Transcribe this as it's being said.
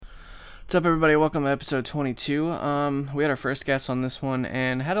What's up, everybody? Welcome to episode 22. We had our first guest on this one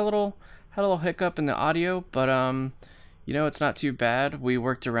and had a little hiccup in the audio, but it's not too bad. We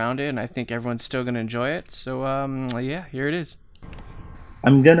worked around it, and I think everyone's still gonna enjoy it. So yeah, here it is.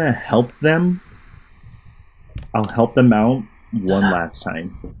 I'm gonna help them. I'll help them out one last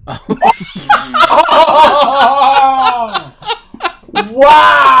time.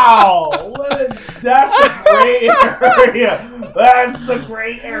 Wow! That's the great area. That's the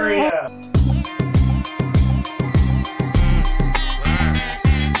great area.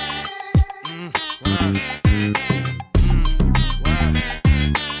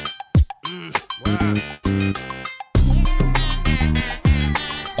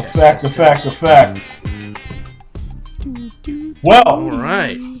 Effect. Well, all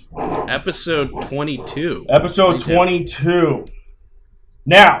right. Episode 22. Episode 22.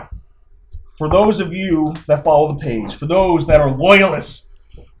 Now, for those of you that follow the page, for those that are loyalists,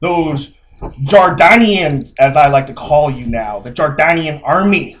 those Jardanians, as I like to call you now, the Jardanian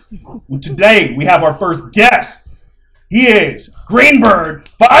army, today we have our first guest. He is Greenbird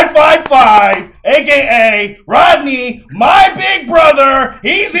 555, a.k.a. Rodney, my big brother.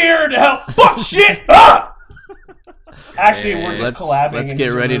 He's here to help fuck shit up. Actually, we're just collabing. Let's get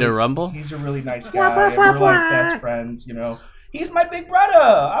ready to rumble. He's a really nice guy. And we're like best friends, you know. He's my big brother.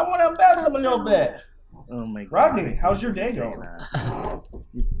 I want to embarrass him a little bit. Oh my God. Rodney, how's your day going?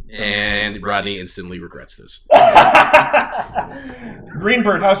 And Rodney instantly regrets this.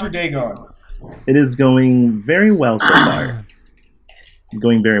 Greenbird, how's your day going? It is going very well so far.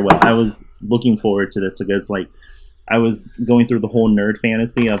 Going very well. I was looking forward to this because, I was going through the whole nerd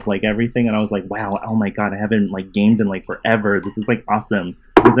fantasy of, everything, and I was like, wow, oh my God, I haven't, gamed in, forever. This is, awesome.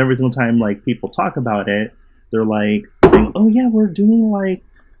 Because every single time, people talk about it, they're, saying, oh, yeah, we're doing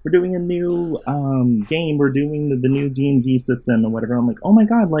a new game. We're doing the new D&D system or whatever. I'm like, oh my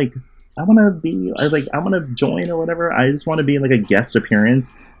God, I want to join or whatever. I just want to be in a guest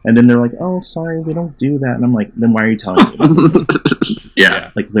appearance. And then they're like, oh, sorry, we don't do that. And I'm like, then why are you telling me?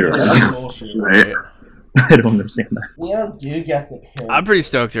 Yeah. Literally. That's bullshit. Right. I don't understand that. We don't do guest appearance. I'm pretty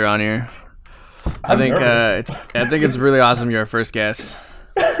stoked you're on here. I think it's really awesome you're our first guest.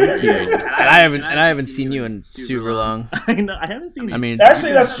 And I haven't seen you in super long. I know, I haven't seen you. I mean,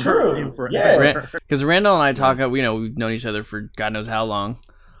 actually, that's true. Yeah. Because Randall and I talk, we've known each other for God knows how long.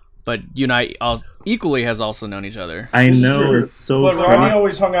 But you and I equally has also known each other. I know, it's so But Ronnie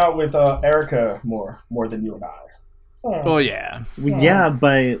always hung out with Erica more than you and I. Oh, yeah. Yeah,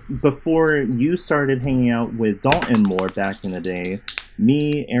 but before you started hanging out with Dalton more back in the day,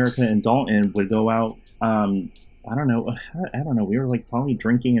 me, Erica, and Dalton would go out, I don't know, we were probably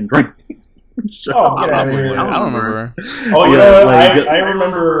drinking and driving. Oh, get out of here. I don't remember. Oh, you know what? I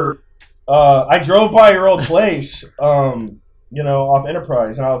remember, I drove by your old place, off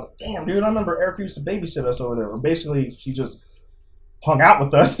Enterprise, and I was like, damn, dude, I remember Erica used to babysit us over there. Or basically, she just hung out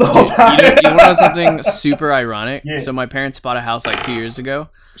with us the whole time. You want to know something super ironic? Yeah. So my parents bought a house 2 years ago.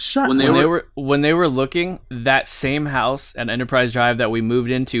 When they were looking, that same house at Enterprise Drive that we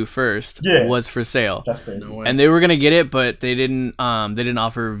moved into first was for sale. That's crazy. No way. And they were gonna get it, but they didn't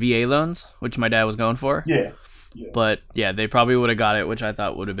offer VA loans, which my dad was going for. Yeah. But yeah, they probably would have got it, which I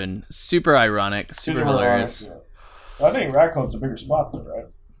thought would have been super ironic, super hilarious. Yeah. I think Radcliffe's a bigger spot though, right?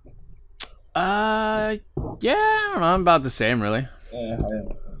 Yeah, I don't know. I'm about the same, really. Yeah, I am.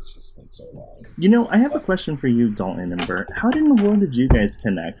 It's just been so long. I have a question for you, Dalton and Bert. How in the world did you guys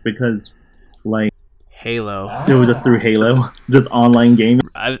connect? Because, Halo. it was just through Halo, just online gaming.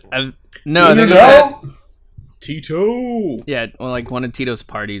 No, I think it was Tito. yeah, one of Tito's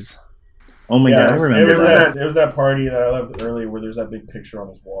parties. Oh my God, I remember that. It was that party that I left earlier where there's that big picture on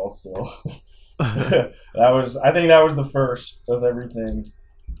his wall still. I think that was the first of everything.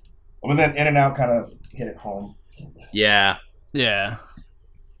 But then In and Out kind of hit it home. Yeah. Yeah.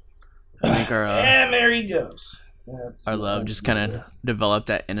 I think And there he goes. our love just kind of developed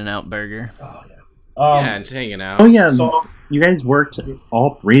that In-N-Out burger. Oh yeah. Yeah, and just hanging out. Oh yeah, So, you guys worked.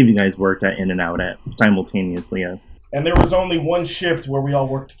 All three of you guys worked at In and Out simultaneously. and there was only one shift where we all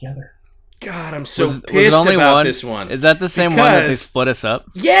worked together. God, I'm so Was it pissed only about one? this one. Is that the same one that they Because- split us up?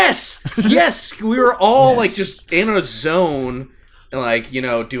 Yes! Yes! We were all, just in a zone,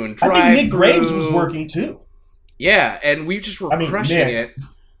 and, doing drive. I think Nick Graves was working too. Yeah, and we just were crushing Nick.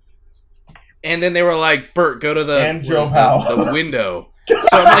 it. And then they were like, Bert, go to And Joe Powell. the window. So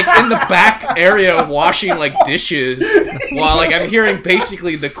I'm in the back area washing dishes while I'm hearing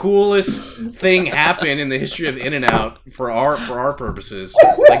basically the coolest thing happen in the history of In-N-Out for our purposes.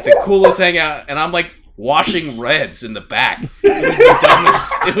 The coolest hangout, and I'm washing Reds in the back. It was the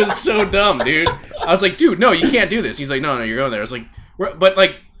dumbest. It was so dumb, dude. I was like, dude, no, you can't do this. He's like, no, you're going there. I was like, but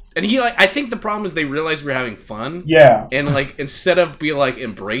And he like, I think the problem is they realized we were having fun. Yeah. And like, instead of be like,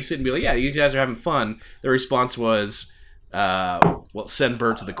 embrace it and be like, yeah, you guys are having fun, the response was, well, send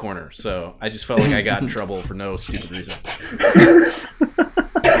Bert to the corner. So I just felt like I got in trouble for no stupid reason.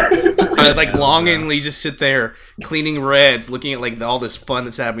 I like longingly just sit there cleaning Reds, looking at like all this fun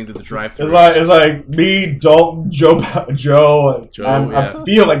that's happening through the drive-thru. It's like me, Dalton, Joe. I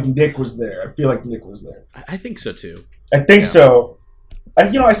feel like Nick was there. I think so too. I think so.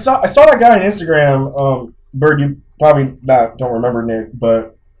 I saw that guy on Instagram. Bird, you probably don't remember Nick,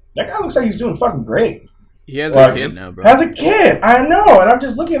 but that guy looks like he's doing fucking great. He has a kid now, bro. Has a kid, I know, and I'm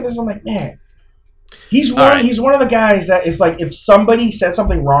just looking at this. I'm like, man, he's one of the guys that is like, if somebody said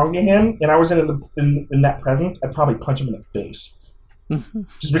something wrong to him, and I was in that presence, I'd probably punch him in the face,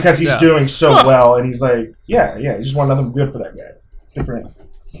 just because he's doing so well, and he's like, yeah, he's just want nothing good for that guy. Good for him.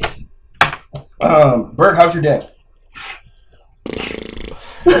 Bert, how's your day?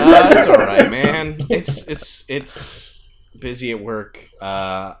 It's all right, man. It's busy at work.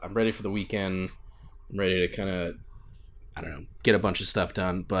 I'm ready for the weekend. I'm ready to kind of, I don't know, get a bunch of stuff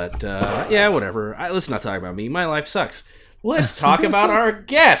done. But yeah, whatever. Let's not talk about me. My life sucks. Let's talk about our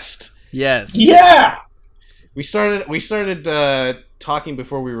guest. Yes. Yeah. We started talking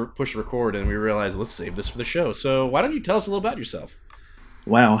before we pushed record, and we realized let's save this for the show. So why don't you tell us a little about yourself?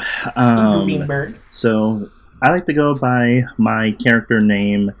 Wow. Greenbird. So I like to go by my character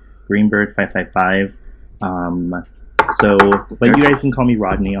name, Greenbird555. But you guys can call me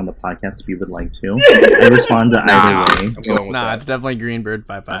Rodney on the podcast if you would like to. I respond to either way. I'm going with that. It's definitely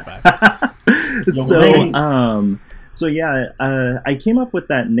Greenbird555. So yeah, I came up with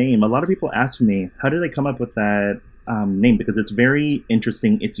that name. A lot of people ask me, how did I come up with that name? Because it's very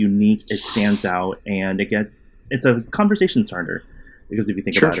interesting, it's unique, it stands out, and it's a conversation starter. Because if you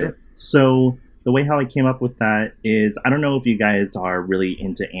think about it. So the way how I came up with that is, I don't know if you guys are really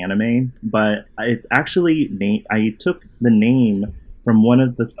into anime, but it's actually I took the name from one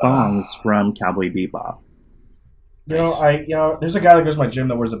of the songs from Cowboy Bebop. There's a guy that goes to my gym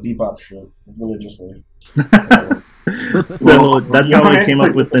that wears a Bebop shirt religiously. So that's how I came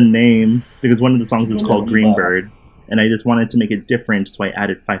up with the name, because one of the songs is called Greenbird, and I just wanted to make it different, so I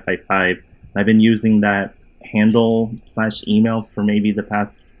added 555. I've been using that handle/email for maybe the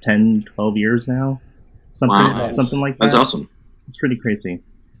past 10, 12 years now. Something like that. That's awesome. It's pretty crazy.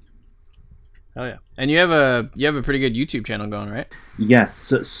 Hell yeah. And you have a pretty good YouTube channel going, right?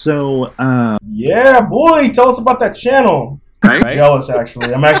 Yes. So yeah, boy, tell us about that channel. Right? I'm jealous,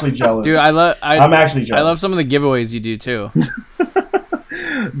 actually. I'm actually jealous. Dude, I'm actually jealous. I love some of the giveaways you do too.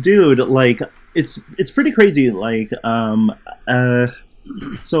 Dude, like it's pretty crazy. Like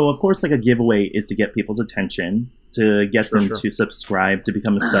so of course, like, a giveaway is to get people's attention, to get them to subscribe, to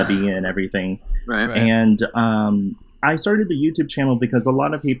become a subby and everything. Right. And I started the YouTube channel because a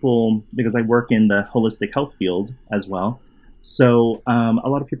lot of people, because I work in the holistic health field as well. So a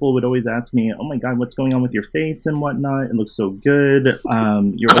lot of people would always ask me, "Oh my God, what's going on with your face and whatnot? It looks so good.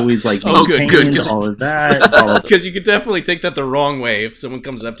 You're always like maintained, all of that." Because you could definitely take that the wrong way if someone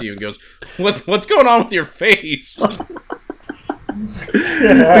comes up to you and goes, "What's going on with your face?"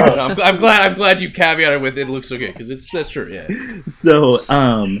 I'm glad you caveated with it looks so good, because that's true. Yeah.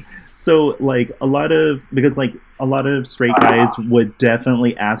 So like a lot of straight guys would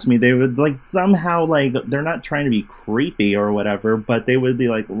definitely ask me, they would like somehow, like, they're not trying to be creepy or whatever, but they would be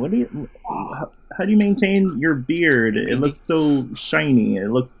like, how do you maintain your beard? It looks so shiny, it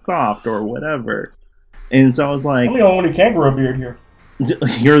looks soft or whatever. And so I was like, I'm the only one who can't grow a beard here.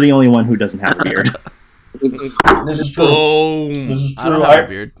 You're the only one who doesn't have a beard. This is true. Boom. This is true. I don't have a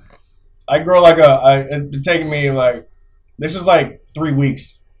beard. I grow it's taking me this is like 3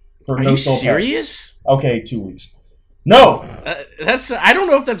 weeks. For Are no you soul serious? Pet. Okay, 2 weeks. No! I don't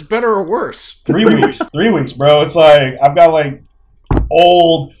know if that's better or worse. 3 weeks. 3 weeks, bro. It's like, I've got like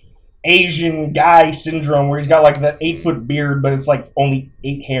old Asian guy syndrome where he's got like that 8-foot beard, but it's like only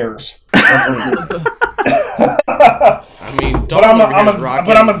 8 hairs. I mean, but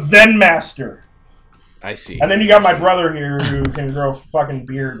I'm a Zen master. I see. And then you got my brother here who can grow a fucking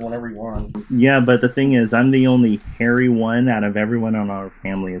beard whenever he wants. Yeah, but the thing is, I'm the only hairy one out of everyone in our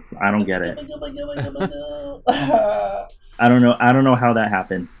family. I don't get it. I don't know how that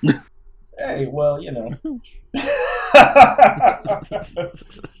happened. Hey, well, you know.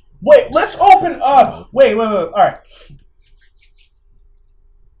 Wait, let's open up. Wait. All right.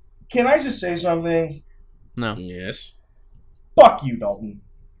 Can I just say something? No. Yes. Fuck you, Dalton.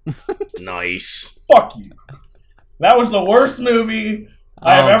 Nice. Fuck you. That was the worst movie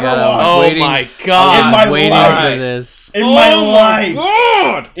I've ever watched. Oh my God. In my waiting life. for this. In my life.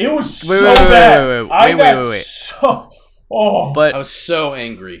 God. It was so bad. Wait. Oh, I But was so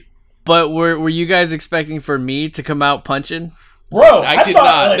angry. were you guys expecting for me to come out punching? bro, I did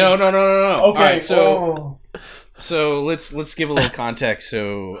thought, not. like- No. Okay, All right, oh. so let's give a little context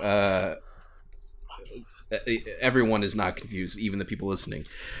so everyone is not confused, even the people listening.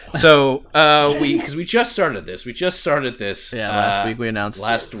 So because we just started this. Yeah, last week we announced.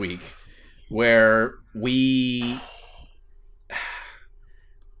 last week where we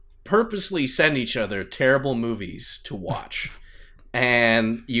purposely send each other terrible movies to watch,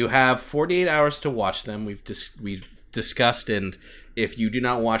 and you have 48 hours to watch them. We've discussed, and if you do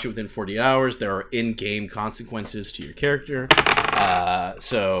not watch it within 48 hours, there are in-game consequences to your character.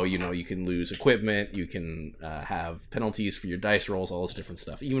 So you can lose equipment, you can have penalties for your dice rolls, all this different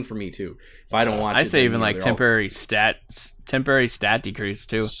stuff. Even for me too. If I don't watch, I it, say then, even like they're all- temporary stat decrease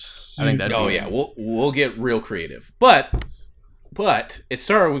too. I think that. Oh yeah, we'll get real creative, but it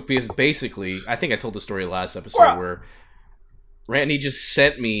started with because basically I think I told the story last episode where Randy just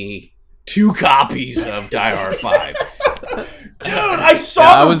sent me 2 copies of Die Hard 5. Dude, I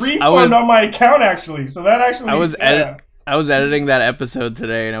saw Yeah, the refund on my account actually. So that actually I was editing that episode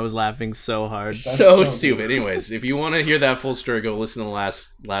today and I was laughing so hard. So stupid. Anyways, if you want to hear that full story, go listen to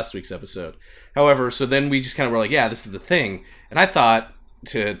last week's episode. However, so then we just kind of were like, yeah, this is the thing. And I thought,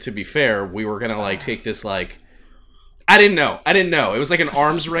 to be fair, we were gonna like take this like I didn't know. It was like an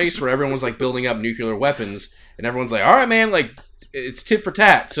arms race where everyone was like building up nuclear weapons, and everyone's like, all right, man, like it's tit for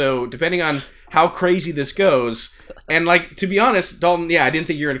tat. So depending on how crazy this goes, and like to be honest, Dalton, yeah, I didn't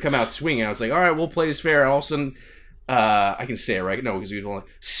think you were gonna come out swinging. I was like, all right, we'll play this fair. And all of a sudden, I can say it right? No, because we don't.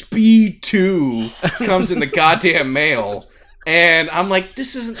 Speed 2 comes in the goddamn mail, and I'm like,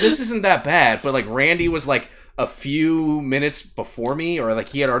 this isn't that bad. But like Randy was like a few minutes before me, or like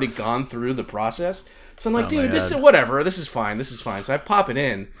he had already gone through the process. So I'm like, dude, this is whatever. This is fine. So I pop it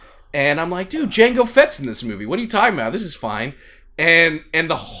in, and I'm like, dude, Jango Fett's in this movie. What are you talking about? This is fine. And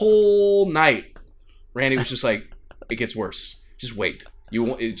the whole night, Randy was just like, it gets worse. Just wait.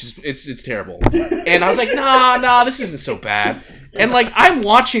 It's terrible. And I was like, nah, this isn't so bad. And like I'm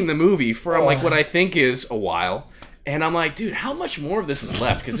watching the movie for like what I think is a while, and I'm like, dude, how much more of this is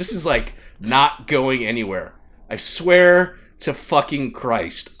left? Because this is like not going anywhere. I swear to fucking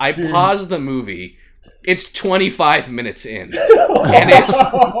Christ. I paused the movie. It's 25 minutes in, and it's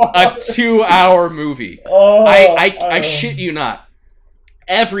a 2-hour movie. I shit you not.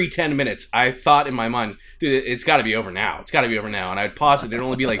 Every 10 minutes, I thought in my mind, dude, it's got to be over now. And I'd pause it. It'd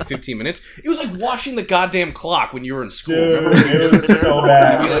only be like 15 minutes. It was like watching the goddamn clock when you were in school. Dude, it was so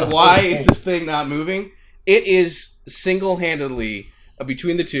bad. I'd be like, why is this thing not moving? It is single-handedly,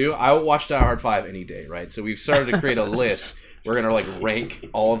 between the two, I will watch Die Hard 5 any day, right? So we've started to create a list. We're going to like rank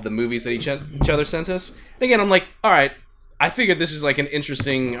all of the movies that each other sends us. And again, I'm like, all right, I figured this is like an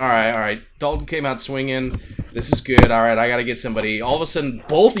interesting, all right. Dalton came out swinging. This is good. All right, I got to get somebody. All of a sudden,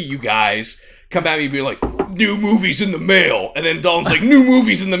 both of you guys come at me and be like, new movies in the mail. And then Dalton's like, new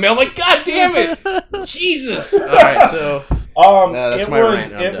movies in the mail. I'm like, God damn it. Jesus. All right, so that's my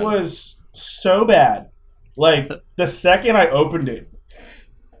rant. It was so bad. Like, the second I opened it,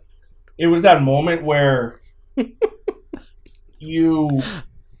 it was that moment where it's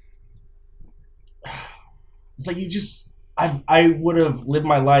like you just I would have lived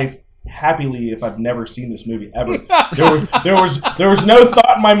my life happily if I've never seen this movie ever. There was no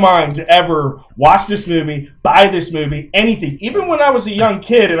thought in my mind to ever watch this movie, buy this movie, anything. Even when I was a young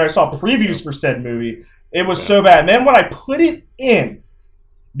kid and I saw previews for said movie, it was so bad. And then when I put it in,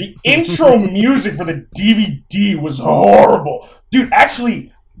 the intro music for the DVD was horrible. Dude,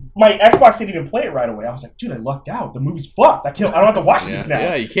 actually, my Xbox didn't even play it right away. I was like, dude, I lucked out. The movie's fucked. I don't have to watch this now.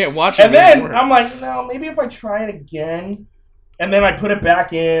 Yeah, you can't watch it And then anymore. I'm like, no, maybe if I try it again. And then I put it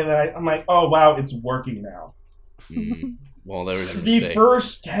back in, and I'm like, oh, wow, it's working now. Well, there was a The mistake.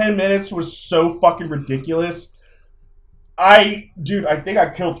 first 10 minutes was so fucking ridiculous. I think I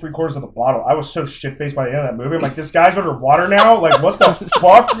killed 3/4 of the bottle. I was so shit-faced by the end of that movie. I'm like, this guy's underwater now? Like, what the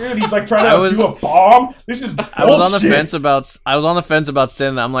fuck, dude? He's like trying to do a bomb? This is bullshit. I was on the fence about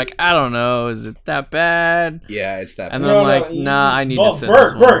sending that. I'm like, I don't know, is it that bad? Yeah, it's that And bad. then I'm like, nah, I need to send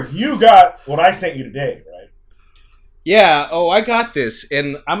Bert, this one. Bert, you got what I sent you today, right? Yeah, I got this,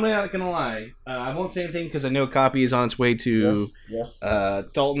 and I'm not gonna lie. I won't say anything because I know a copy is on its way to Yes.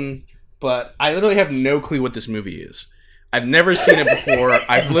 Dalton, but I literally have no clue what this movie is. I've never seen it before.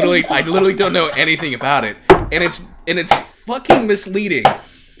 I literally don't know anything about it, and it's fucking misleading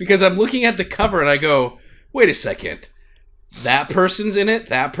because I'm looking at the cover and I go, wait a second, that person's in it,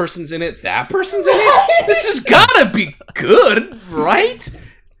 that person's in it, that person's in it. This has gotta be good, right?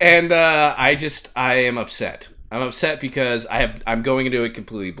 And I am upset. I'm upset because I'm going into it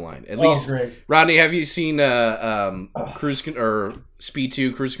completely blind. At Oh, least, great. Rodney, have you seen Speed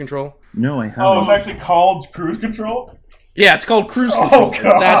 2 Cruise Control? No, I haven't. Oh, it's actually called Cruise Control? Yeah, it's called Cruise Oh, Control. It's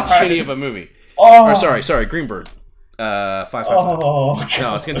that God. shitty of a movie. Oh, Or sorry, Greenbird. 555. Oh, God.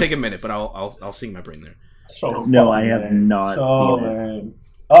 No, it's gonna take a minute, but I'll sing my brain there. So No, fucking I have lame. not so seen it. lame.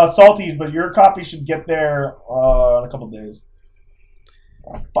 Salties, but your copy should get there in a couple days.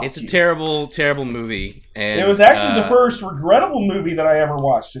 Oh, fuck It's a you. terrible, terrible movie. And It was actually the first regrettable movie that I ever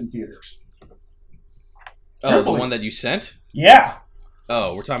watched in theaters. Oh, the Truthfully. one that you sent? Yeah.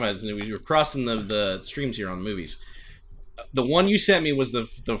 Oh, we're talking about we were crossing the streams here on movies. The one you sent me was the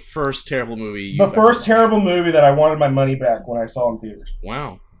first terrible movie. The first terrible movie that I wanted my money back when I saw in theaters.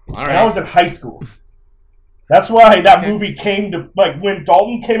 Wow. All And right. I was in high school. That's why that movie came to, like, when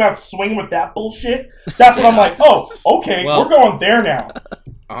Dalton came out swinging with that bullshit, that's when I'm like, oh, okay, Well- we're going there now.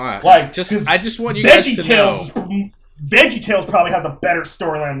 All right. Like, I just want you guys to know. VeggieTales probably has a better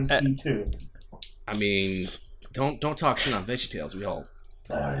storyline than Speed 2. I mean, don't talk shit on VeggieTales. We all.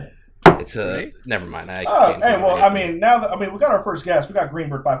 Alright. It's a Right? never mind. I Oh, can't hey, do well, anything. I mean, now that we got our first guest, we got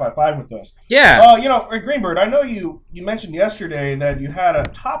Greenbird 555 with us. Yeah. Hey, Greenbird, I know you mentioned yesterday that you had a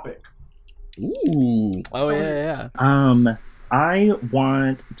topic. Ooh. Oh yeah. I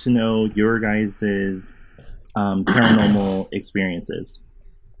want to know your guys' paranormal experiences.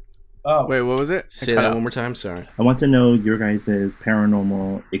 Oh, Wait, what was it? Say I cut that out. one more time. Sorry. I want to know your guys'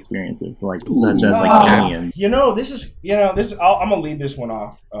 paranormal experiences, like such as Oh, like aliens. this is. I'm gonna lead this one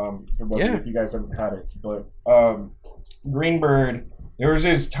off. For both of you, Yeah. if you guys haven't had it, but Greenbird, there was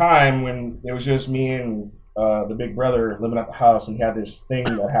this time when it was just me and the big brother living at the house, and he had this thing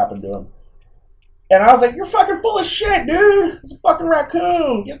that happened to him. And I was like, "You're fucking full of shit, dude! It's a fucking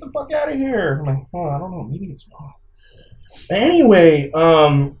raccoon! Get the fuck out of here!" I'm like, "Oh, I don't know. Maybe it's not." Anyway,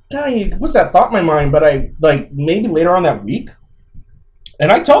 what's that thought in my mind? But maybe later on that week,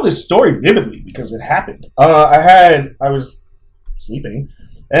 and I tell this story vividly because it happened. I was sleeping,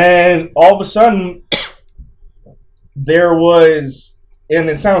 and all of a sudden, there was, and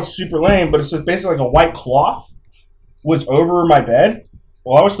it sounds super lame, but it's just basically like a white cloth was over my bed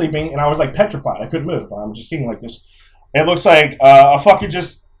while I was sleeping, and I was like petrified. I couldn't move. I'm just seeing like this. It looks like a fucking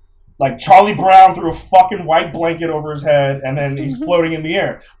just like Charlie Brown threw a fucking white blanket over his head, and then he's floating in the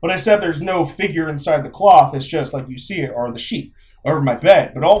air. But except there's no figure inside the cloth. It's just like you see it, or the sheet over my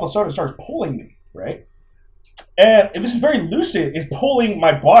bed. But all of a sudden, it starts pulling me, right? And this is very lucid. It's pulling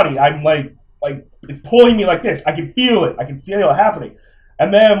my body. I'm like it's pulling me like this. I can feel it. I can feel it happening.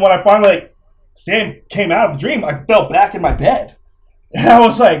 And then when I finally came out of the dream, I fell back in my bed. And I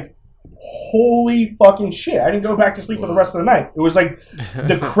was like, holy fucking shit. I didn't go back to sleep for the rest of the night. It was like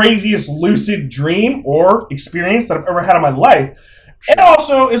the craziest lucid dream or experience that I've ever had in my life. And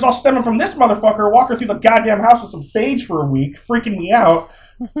also, it's all stemming from this motherfucker walking through the goddamn house with some sage for a week, freaking me out.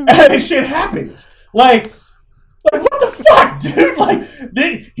 And this shit happens. Like, what the fuck, dude? Like,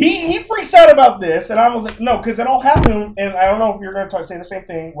 he freaks out about this, and I was like, no, because it all happened, and I don't know if you're going to say the same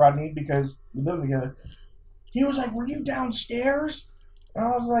thing, Rodney, because we live together. He was like, were you downstairs? And I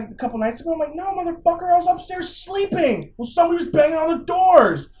was like, a couple nights ago, I'm like, no, motherfucker, I was upstairs sleeping. Well, somebody was banging on the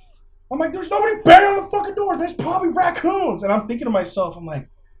doors. I'm like, there's nobody banging on the fucking doors. There's probably raccoons. And I'm thinking to myself, I'm like,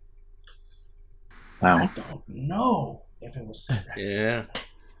 Wow. I don't know if it was Yeah.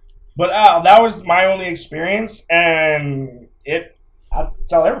 But that was my only experience, and I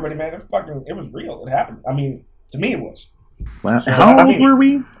tell everybody, man, it was real. It happened. I mean, to me, it was. Wow. So, How I old mean- were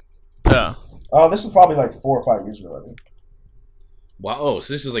we? Yeah. This is probably like 4 or 5 years ago. I think. Wow. Oh,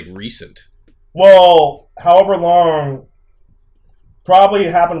 so this is like recent. Well, however long, probably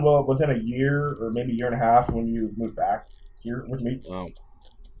happened within a year or maybe a year and a half when you moved back here with me. Wow.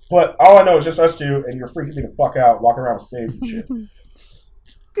 But all I know is just us two, and you're freaking me the fuck out, walking around with sage and shit.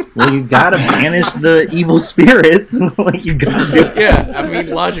 Well, you gotta banish the evil spirits. Like you gotta do it. Yeah. I mean,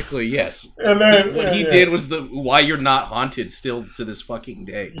 logically, yes. And then What he did was why you're not haunted still to this fucking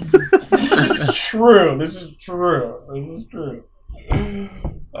day. This is true. This is true.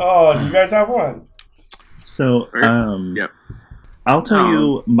 Oh, do you guys have one? So, Yep. I'll tell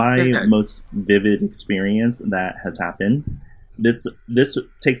you my okay. most vivid experience that has happened. This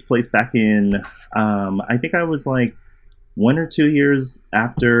takes place back in, I think I was like 1 or 2 years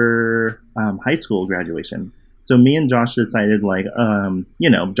after high school graduation. So me and Josh decided, like,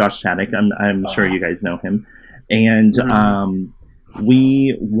 Josh Chaddock. I'm sure you guys know him, and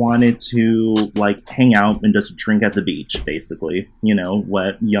we wanted to like hang out and just drink at the beach, basically. You know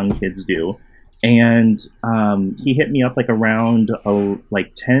what young kids do. And he hit me up like around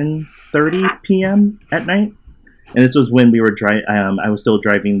like 10:30 p.m. at night, and this was when we were I was still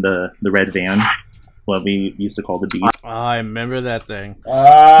driving the red van. what we used to call the Beast. Oh, I remember that thing.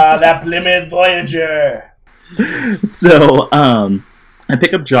 That Plymouth Voyager. So I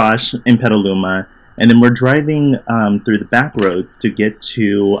pick up Josh in Petaluma, and then we're driving through the back roads to get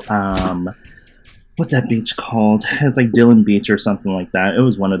to what's that beach called? It's like Dillon Beach or something like that. It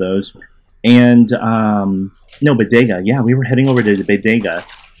was one of those. And no, Bodega. Yeah, we were heading over to Bodega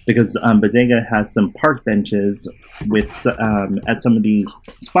because Bodega has some park benches with at some of these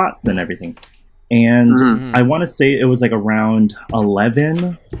spots and everything. And I want to say it was like around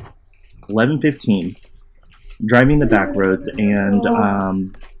 11:15, driving the back roads, and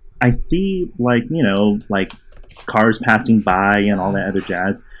I see like cars passing by and all that other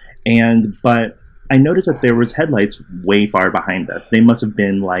jazz, but I noticed that there was headlights way far behind us. They must have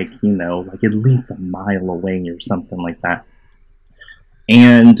been like at least a mile away or something like that.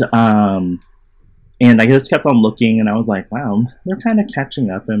 And I just kept on looking, and I was like, wow, they're kind of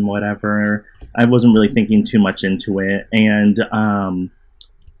catching up and whatever. I wasn't really thinking too much into it, and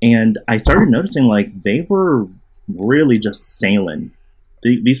I started noticing like they were really just sailing.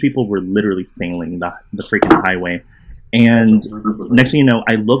 These people were literally sailing the freaking highway. And next thing you know,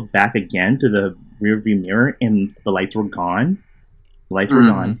 I looked back again to the rearview mirror, and the lights were gone. The lights were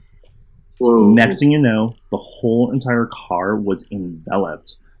gone. Whoa. Next thing you know, the whole entire car was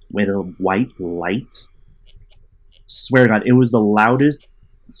enveloped with a white light. Swear to God, it was the loudest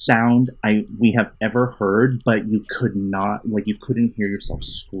sound we have ever heard, but you couldn't hear yourself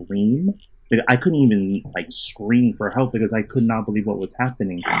scream. Like, I couldn't even scream for help because I could not believe what was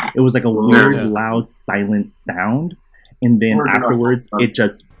happening. It was like a weird, loud, silent sound, and then afterwards, it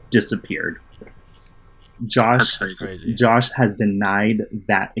just disappeared. Josh has denied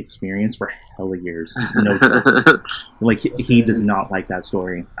that experience for hella years. No joke. He does not like that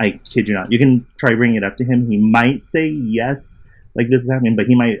story. I kid you not. You can try bringing it up to him. He might say yes, like this is happening, but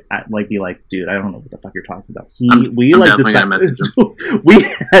he might be like, dude, I don't know what the fuck you're talking about. We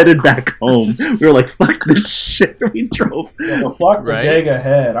headed back home. We were like, fuck this shit. We drove. Fuck the Bodega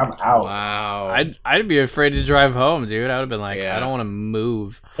head. I'm out. Wow. I'd be afraid to drive home, dude. I would have been like, I don't want to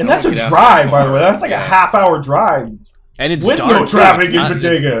move. And that's a drive, by the way. That's like a half-hour drive. And it's with dark. No traffic in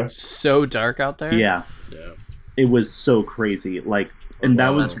Bodega. It's so dark out there. Yeah. It was so crazy. That's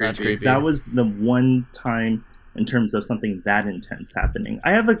creepy. That was the one time in terms of something that intense happening.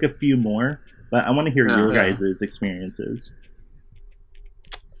 I have a few more, but I want to hear your guys' experiences.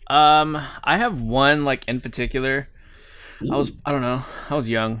 I have one in particular. I was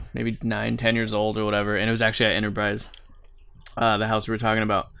young, maybe 9-10 years old or whatever, and it was actually at Enterprise, the house we were talking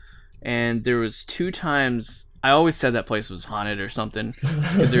about. And there was 2 times, I always said that place was haunted or something,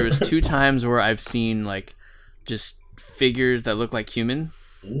 because there was 2 times where I've seen just figures that look like human.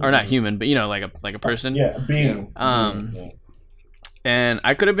 Or not human, but like a person. Yeah, being. And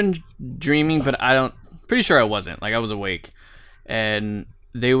I could have been dreaming, but pretty sure I wasn't. I was awake, and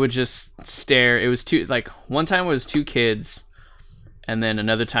they would just stare. It was one time was 2 kids, and then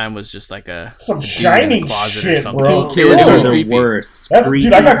another time was just some shining shit, bro. Kids are the worst.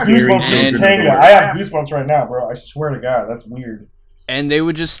 Dude, I got goosebumps just saying that. I have goosebumps right now, bro. I swear to God, that's weird. And they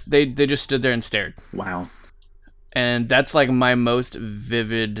would just they just stood there and stared. Wow. And that's my most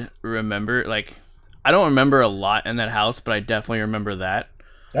vivid remember. I don't remember a lot in that house, but I definitely remember that.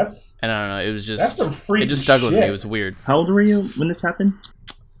 And I don't know. It was just that's some freaky it just stuck with me. shit. It was weird. How old were you when this happened?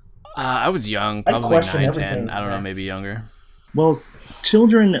 I was young, probably 9, 10. I don't know, maybe younger. Well,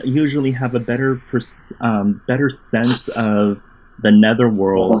 children usually have a better sense of the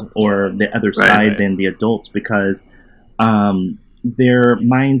netherworld or the other side than the adults because their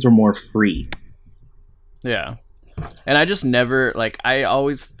minds are more free. Yeah. And I just never, I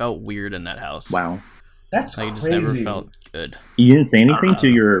always felt weird in that house. Wow. That's crazy. I just never felt good. You didn't say anything to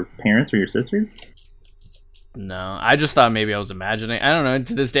your parents or your sisters? No. I just thought maybe I was imagining. I don't know.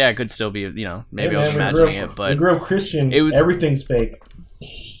 To this day, I could still be, maybe I was imagining it. But we grew up Christian. Everything's fake.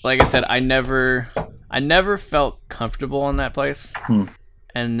 Like I said, I never felt comfortable in that place.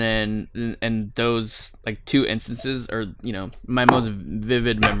 And then, and those 2 instances are, my most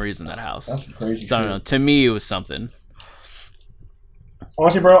vivid memories in that house. That's crazy. So I don't know. To me, it was something.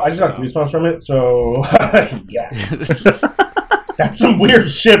 Honestly, bro, I just got goosebumps from it. So yeah, that's some weird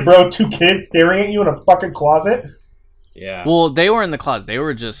shit, bro. 2 kids staring at you in a fucking closet. Yeah. Well, they were in the closet. They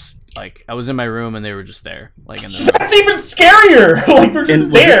were just I was in my room and they were just there, in the. That's even scarier. They're just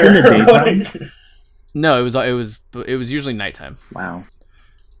there. Was this in the daytime? No, it was usually nighttime. Wow.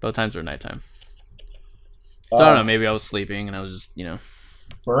 Both times were nighttime. So I don't know. Maybe I was sleeping and I was just,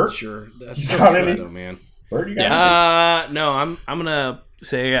 Bert? Sure. That's You so got true, any? though, man. Bert, you got No, I'm gonna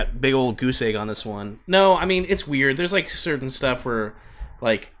say I got big old goose egg on this one. No, I mean it's weird. There's certain stuff where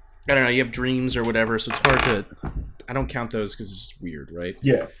I don't know, you have dreams or whatever, so it's hard to. I don't count those because it's just weird, right?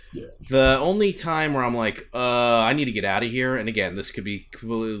 Yeah. The only time where I'm like, I need to get out of here, and again, this could be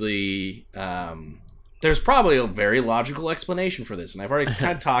completely. There's probably a very logical explanation for this, and I've already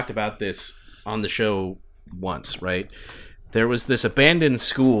kind of talked about this on the show once, right? There was this abandoned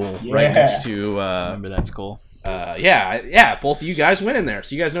school right next to. Remember that school? Yeah. Both of you guys went in there,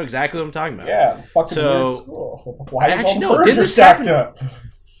 so you guys know exactly what I'm talking about. Yeah. Fucking So- weird school. Why is Actually, all the no, furniture did this stacked happen- up?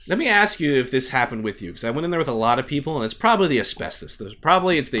 Let me ask you if this happened with you, because I went in there with a lot of people, and it's probably the asbestos.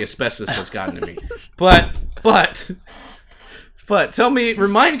 It's the asbestos that's gotten to me. But tell me,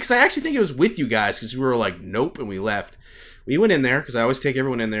 remind me, because I actually think it was with you guys, because we were like, nope, and we left. We went in there, because I always take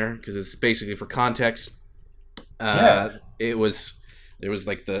everyone in there, because it's basically for context. There was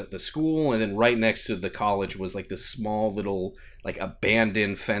like the school, and then right next to the college was like this small little like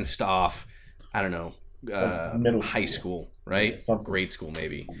abandoned, fenced off, I don't know, middle high school, right? Yeah, something. Grade school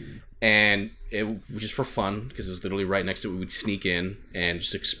maybe. And it was just for fun because it was literally right next to it. We would sneak in and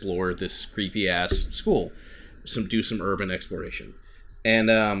just explore this creepy ass school, do some urban exploration, and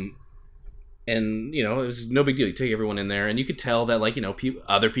you know, it was no big deal. You take everyone in there, and you could tell that, like, you know,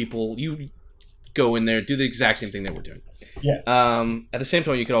 other people, you go in there, do the exact same thing that we're doing. Yeah. At the same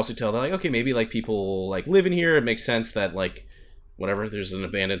time, you could also tell that, like, okay, maybe like people like live in here. It makes sense that, like, whatever, there's an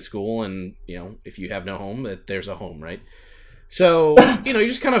abandoned school, and you know, if you have no home, that there's a home, right? So, you know, you're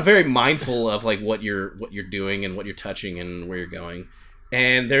just kind of very mindful of like what you're doing and what you're touching and where you're going.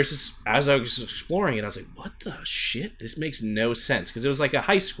 And there's this, as I was exploring it, I was like, what the shit? This makes no sense. Because it was like a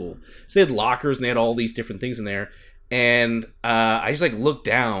high school. So they had lockers and they had all these different things in there. And I just like looked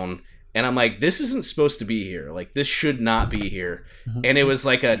down and I'm like, this isn't supposed to be here. Like, this should not be here. And it was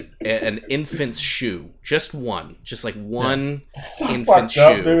like an infant's shoe. Just one. Just like one infant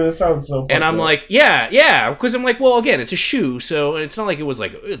shoe. Dude, that sounds so And I'm up. like, yeah, because I'm like, well, again, it's a shoe, so it's not like it was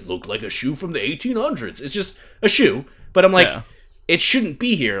like, it looked like a shoe from the 1800s. It's just a shoe. But I'm like, it shouldn't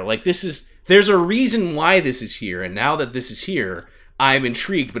be here. Like, there's a reason why this is here, and now that this is here, I'm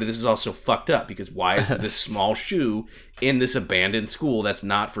intrigued, but this is also fucked up, because why is this small shoe in this abandoned school that's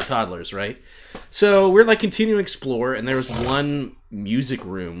not for toddlers, right? So we're like continuing to explore, and there was one music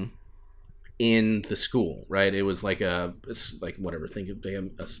room in the school, right? It was like think of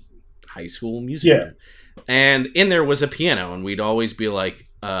a high school music room. And in there was a piano, and we'd always be like,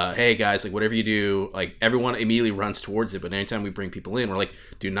 hey guys, like, whatever you do, like, everyone immediately runs towards it. But anytime we bring people in, we're like,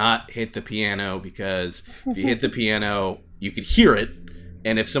 do not hit the piano, because if you hit the piano, you could hear it.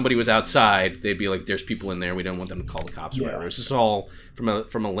 And if somebody was outside, they'd be like, there's people in there. We don't want them to call the cops or whatever. It's just all from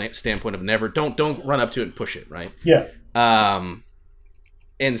a standpoint of never, don't run up to it and push it, right? Yeah.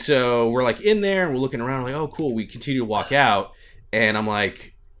 And so we're like in there, and we're looking around, like, oh, cool. We continue to walk out, and I'm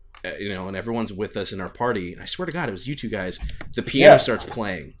like, you know, and everyone's with us in our party. And I swear to God, it was you two guys. The piano starts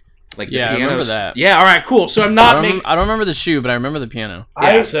playing. Like, the I remember that. Yeah, all right, cool. So I'm not making. I don't remember the shoe, but I remember the piano. We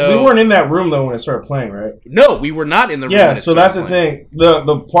weren't in that room though when it started playing, right? No, we were not in the room. Yeah, so that's the thing.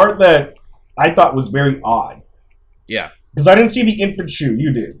 The part that I thought was very odd. Yeah. Because I didn't see the infant shoe.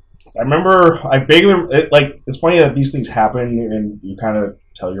 You did. I remember. I vaguely it's funny that these things happen and you kind of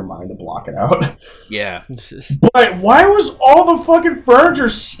tell your mind to block it out. Yeah. But why was all the fucking furniture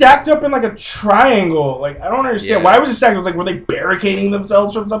stacked up in like a triangle? Like, I don't understand. Yeah. Why was it stacked? It was like, were they barricading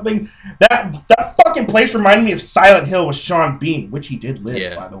themselves from something? That fucking place reminded me of Silent Hill with Sean Bean, which he did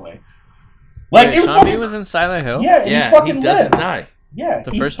live, by the way. Like, Wait, it was Sean fucking, Bean was in Silent Hill? yeah, Yeah, he fucking he doesn't lived. die. Yeah,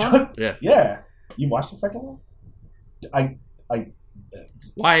 The he first does- one? Yeah. Yeah. You watched the second one?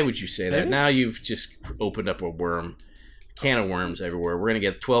 Why would you say that? Maybe? Now you've just opened up a can of worms everywhere. We're going to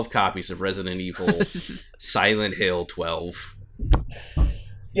get 12 copies of Resident Evil Silent Hill 12.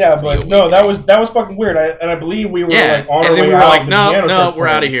 Yeah, but no, that was fucking weird. I believe we were like on our and then way we were out. like, the no, piano starts we're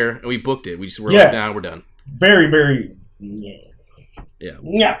out of playing. here. And we booked it. We were Yeah. like, nah, we're done. Very, very. Yeah.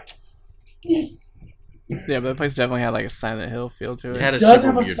 Yeah. Yeah, but that place definitely had like a Silent Hill feel to it. It had a does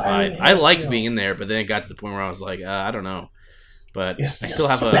super have a weird Silent vibe. Hill I liked feel. being in there, but then it got to the point where I was like, I don't know. But Yes, I yes, still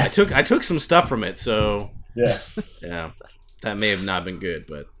have yes. I took some stuff from it, so Yeah. yeah. That may have not been good,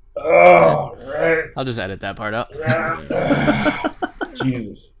 but Oh, right. I'll just edit that part out.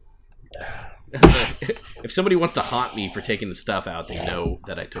 Jesus. if somebody wants to haunt me for taking the stuff out, they know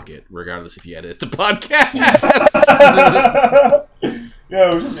that I took it, regardless if you edit the podcast. Yeah,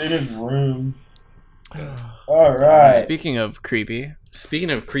 it was just in his room. All right. Speaking of creepy. Speaking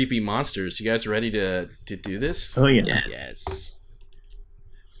of creepy monsters, you guys ready to do this? Oh yeah. Yes.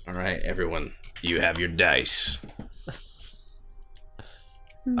 All right, everyone, you have your dice.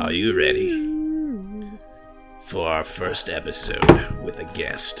 Are you ready for our first episode with a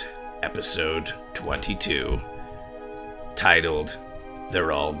guest, episode 22, titled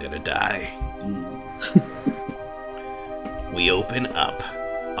they're all gonna die. We open up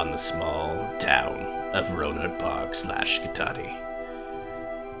on the small town of Ronard Park / Katati.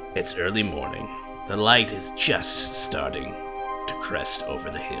 It's early morning. The light is just starting to crest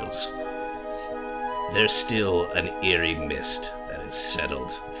over the hills. There's still an eerie mist that has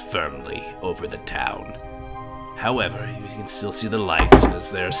settled firmly over the town. However, you can still see the lights,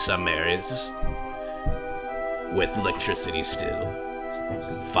 as there are some areas with electricity still.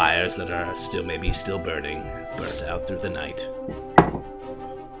 Fires that are still burning, burnt out through the night.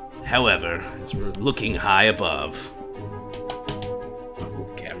 However, as we're looking high above,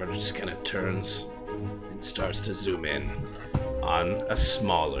 the camera just kind of turns and starts to zoom in on a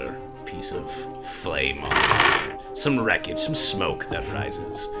smaller piece of flame on fire. Some wreckage, some smoke that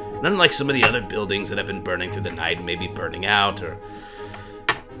rises. And unlike some of the other buildings that have been burning through the night and maybe burning out, or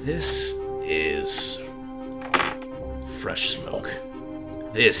this is fresh smoke.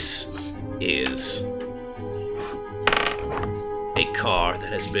 This is a car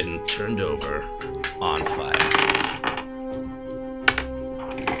that has been turned over on fire.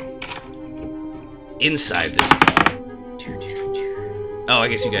 Inside this car. Oh, I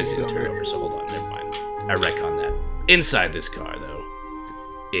guess you guys didn't turn it over, so hold on, never mind. I retcon that. Inside this car,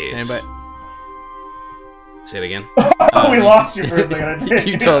 though, is... Anybody? Say it again? We lost you for a second.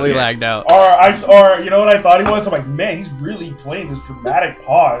 You totally lagged out. Or you know what I thought he was? I'm like, man, he's really playing this dramatic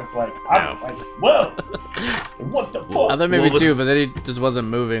pause. Like, I'm No. like, whoa, what the I fuck? thought maybe What was- two, but then he just wasn't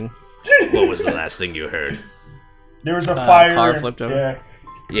moving. What was the last thing you heard? There was a fire. car flipped over. Yeah.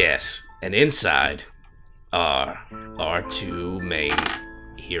 Yes, and inside are our two main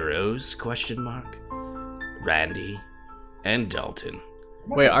heroes, ? Randy and Dalton.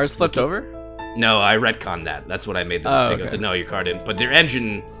 Wait, ours flipped over? No, I retconned that. That's what I made the Oh, mistake. I okay. said, no, your car didn't. But the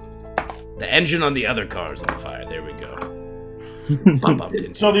engine on the other car is on fire. There we go. I bumped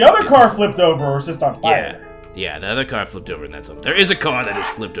into So it. the other car flipped over, or was just on Yeah, fire? yeah, the other car flipped over and that's on. There is a car that is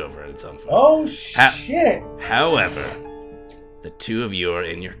flipped over and it's on fire. Oh shit! However, the two of you are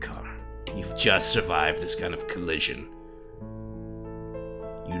in your car. You've just survived this kind of collision.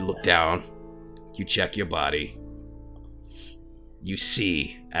 You look down, you check your body. You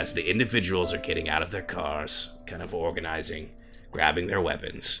see, as the individuals are getting out of their cars, kind of organizing, grabbing their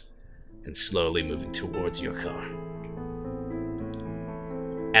weapons, and slowly moving towards your car.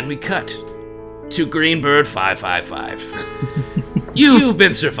 And we cut to Greenbird 555. You've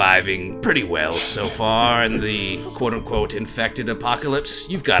been surviving pretty well so far in the quote-unquote infected apocalypse.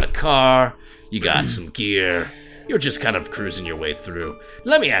 You've got a car, you got some gear, you're just kind of cruising your way through.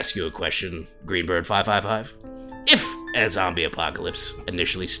 Let me ask you a question, Greenbird 555. If a zombie apocalypse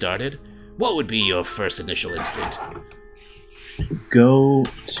initially started, what would be your first initial instinct? Go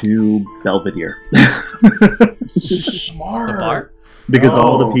to Belvedere. Smart. The bar? Because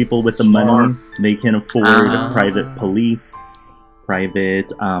all the Oh, people with the smart. money, they can afford Ah. private police,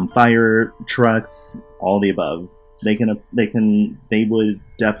 private fire trucks, all the above. They would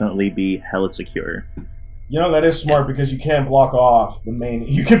definitely be hella secure. You know, that is smart because you can't block off the main.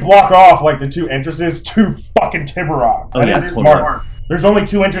 You can block off like the two entrances to fucking Tiburon. Oh, That yeah, is totally. smart. There's only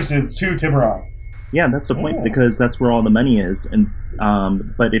two entrances to Tiburon. Yeah, that's the point, Yeah. because that's where all the money is. And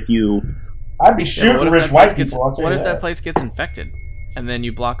but if you I'd be Yeah, shooting what if rich that white place gets, people. I'll tell what you if that place gets infected? And then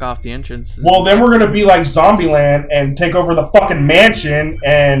you block off the entrance? Well, then we're gonna be like Zombieland and take over the fucking mansion,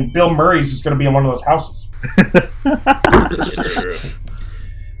 and Bill Murray's just gonna be in one of those houses. It's true.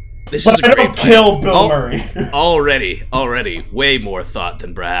 This is But a I great don't plan. kill Bill Oh, Murray. Already, way more thought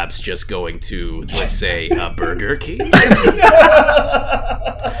than perhaps just going to, let's say, a Burger King.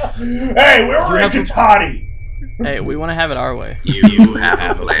 Hey, we were in have a- Katati. Hey, we want to have it our way. You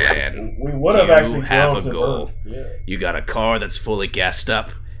have a plan. We would have You actually have drove a to goal. Earth. Yeah. You got a car that's fully gassed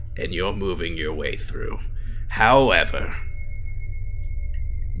up, and you're moving your way through. However,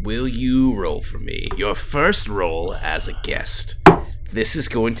 will you roll for me? Your first roll as a guest. This is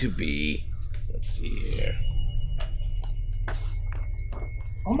going to be, let's see here,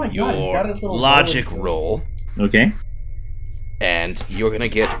 Oh my god, he's got your his little logic golden- roll, okay, and you're going to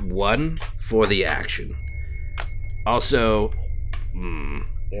get 1 for the action. Also,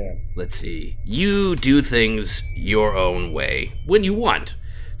 Yeah. let's see. You do things your own way when you want.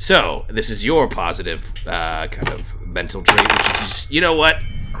 So, this is your positive kind of mental trait, which is just, you know what?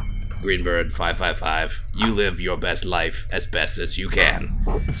 Greenbird 555, you live your best life as best as you can.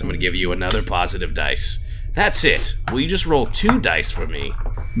 So I'm going to give you another positive dice. That's it. Will you just roll 2 dice for me?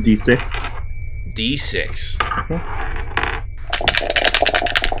 D6. D6.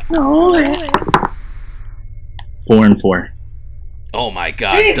 4 and 4. Oh my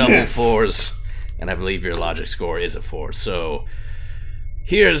god, Jesus! double 4s. And I believe your logic score is a 4. So,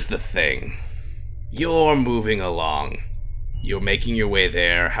 Here's the thing. You're moving along. You're making your way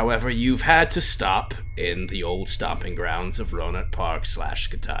there. However, you've had to stop in the old stomping grounds of Ronut Park /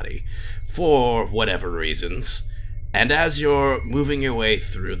 Katati for whatever reasons. And as you're moving your way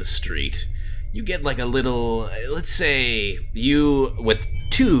through the street, you get like a little, let's say, you, with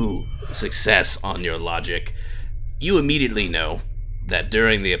 2 success on your logic, you immediately know that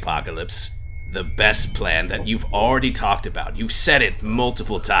during the apocalypse, the best plan that you've already talked about, you've said it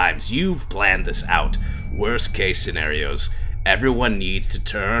multiple times, you've planned this out, worst case scenarios, everyone needs to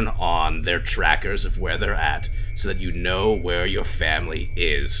turn on their trackers of where they're at so that you know where your family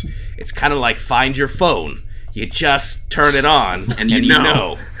is. It's kind of like find your phone. You just turn it on and you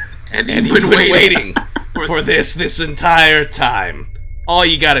know. And you've been waiting for this entire time. All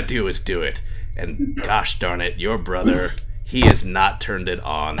you gotta do is do it. And gosh darn it, your brother, he has not turned it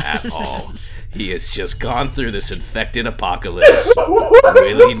on at all. He has just gone through this infected apocalypse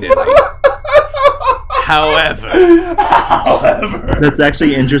willy-nilly. However, That's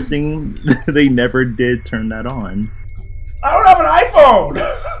actually interesting. They never did turn that on. I don't have an iPhone.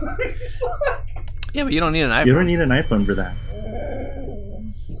 Yeah, but you don't need an iPhone. You don't need an iPhone for that.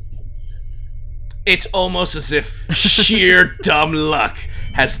 it's almost as if sheer dumb luck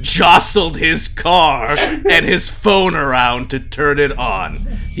has jostled his car and his phone around to turn it on.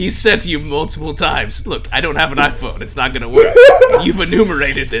 He said to you multiple times, look, I don't have an iPhone, it's not gonna work. And you've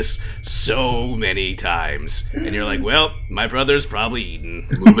enumerated this so many times. And you're like, well, my brother's probably eaten.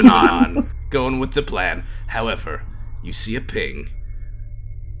 Moving on. Going with the plan. However, you see a ping,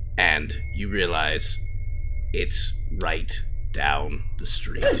 and you realize it's right down the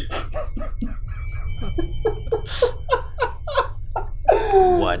street.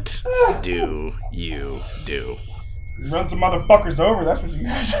 What do you do? Run some motherfuckers over, that's what you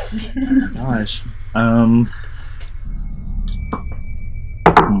guys do. Gosh.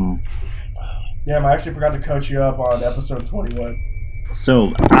 Damn, I actually forgot to coach you up on episode 21.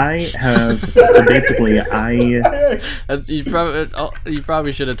 So basically You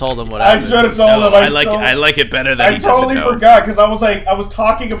probably should have told him what I happened. should have told him. I like it better that I he doesn't totally know. forgot because I was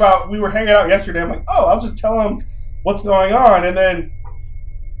talking about, we were hanging out yesterday. I'm like, oh, I'll just tell him what's going on, and then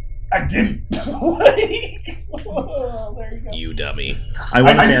I didn't. There you go. You dummy. I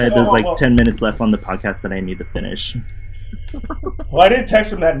want to I say said- there's well, like well. 10 minutes left on the podcast that I need to finish. Well, I did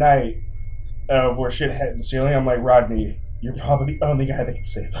text him that night where shit hit the ceiling. I'm like, Rodney, you're probably the only guy that can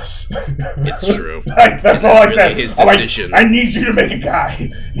save us. It's true. Like, that's And all I that's said. really his I'm like, decision. I need you to make a guy.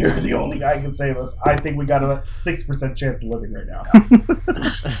 You're the only guy who can save us. I think we got a 6% chance of living right now.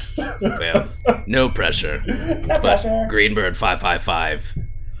 Well, no pressure. No But pressure. Greenbird 555,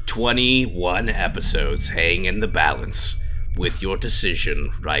 21 episodes hang in the balance with your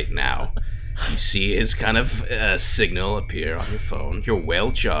decision right now. You see his kind of signal appear on your phone, your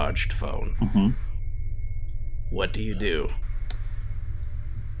well-charged phone. Mm-hmm. What do you do?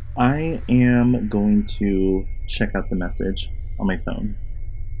 I am going to check out the message on my phone.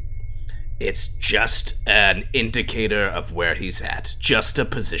 It's just an indicator of where he's at, just a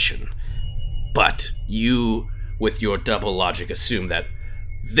position. But you, with your double logic, assume that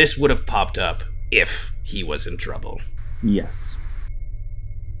this would have popped up if he was in trouble. Yes.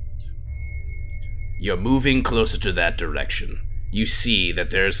 You're moving closer to that direction. You see that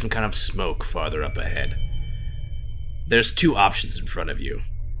there's some kind of smoke farther up ahead. There's two options in front of you.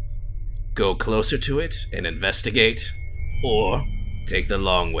 Go closer to it and investigate, or take the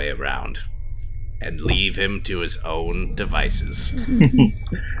long way around and leave him to his own devices.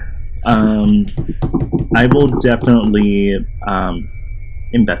 I will definitely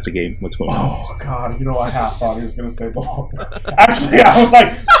investigate what's going on. Oh, God. You know, I half thought he was going to say the long. Actually, I was like,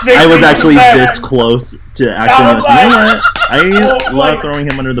 60%. I was actually this close to actually I was like, you know like- what? I Well, love like- throwing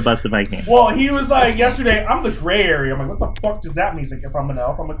him under the bus if I can. Well, he was like, yesterday, I'm the gray area. I'm like, what the fuck does that mean? He's like, if I'm an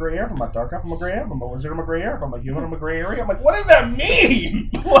elf, I'm a gray area. If I'm a dark elf, I'm a gray area. If I'm a wizard, I'm a gray area. If I'm a human, I'm a gray area. I'm like, what does that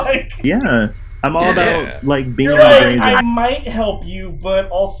mean? Like, Yeah. I'm all Yeah. about like being you're in the like, gray I zone. might help you, but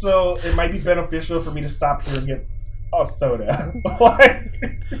also it might be beneficial for me to stop here and get a soda. like,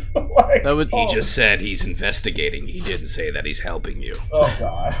 That would- He just said he's investigating. He didn't say that he's helping you. Oh,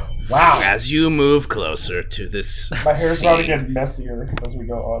 God. Wow. As you move closer to this My hair's already scene, getting messier as we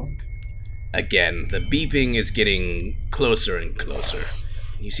go on. again, the beeping is getting closer and closer.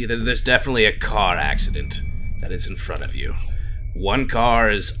 You see that there's definitely a car accident that is in front of you. One car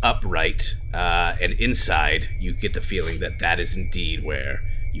is upright, and inside you get the feeling that that is indeed where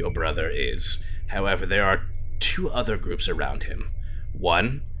your brother is. However, there are two other groups around him.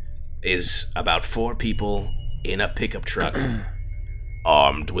 One is about 4 people in a pickup truck,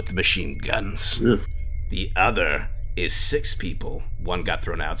 armed with machine guns. Ugh. The other is 6 people. 1 got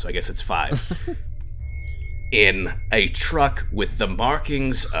thrown out, so I guess it's 5. In a truck with the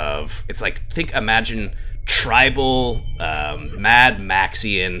markings of, it's like, imagine tribal, Mad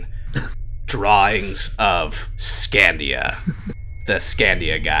Maxian drawings of Scandia. The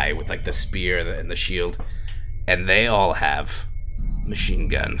Scandia guy with like the spear and the shield. And they all have machine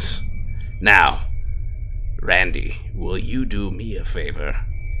guns. Now, Randy, will you do me a favor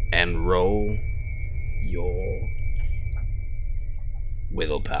and roll your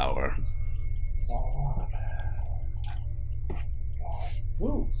willpower?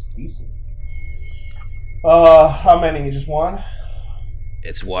 Ooh, it's decent. How many? Just 1?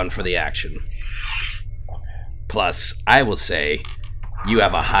 It's 1 for the action. Plus, I will say, you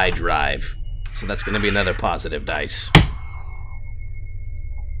have a high drive, so that's going to be another positive dice.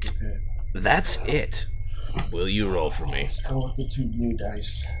 Okay. That's it. Will you roll for me? Let's go with the 2 new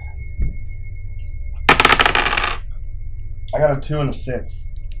dice. I got a 2 and a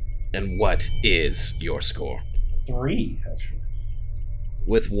 6. And what is your score? 3, actually.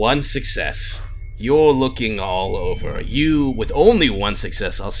 With 1 success, you're looking all over. You, with only 1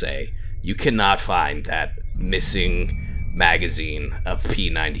 success, I'll say, you cannot find that missing magazine of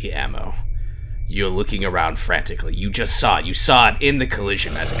P90 ammo. You're looking around frantically. You just saw it. You saw it in the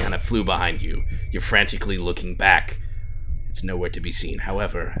collision as it kind of flew behind you. You're frantically looking back. It's nowhere to be seen.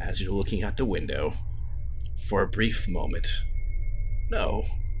 However, as you're looking out the window, for a brief moment... No.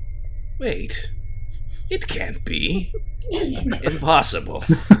 Wait. It can't be. Impossible.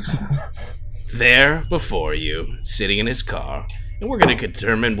 There, before you, sitting in his car, and we're going to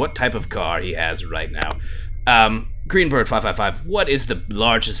determine what type of car he has right now. Greenbird 555, what is the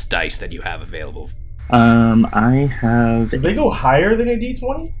largest dice that you have available? I have. Did they go higher than a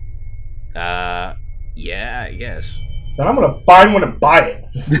D20? Yeah, I guess. Then I'm gonna find one and buy it.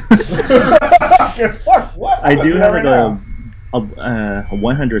 Guess fuck what? I do have right like a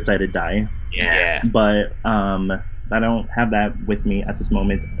 100-sided die, Yeah. but I don't have that with me at this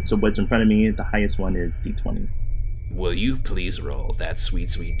moment. So what's in front of me, the highest one is D20. Will you please roll that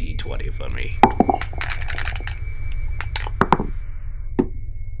sweet, sweet D20 for me?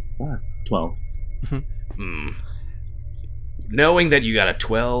 12. Knowing that you got a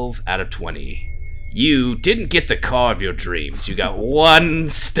 12 out of 20, you didn't get the car of your dreams. You got 1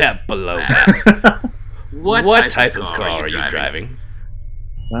 step below that. What type of car are you driving?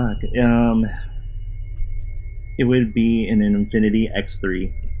 Fuck. It would be an Infiniti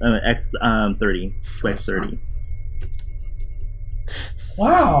X3, X30, 2X30.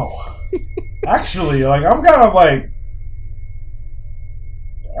 Wow. Actually, like I'm kind of like,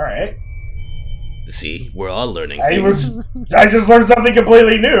 all right. See, we're all learning I things. just learned something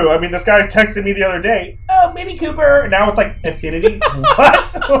completely new. I mean, this guy texted me the other day. Oh, Mini Cooper. And now it's like Infinity.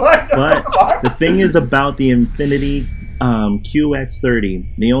 What? But the thing is about the Infiniti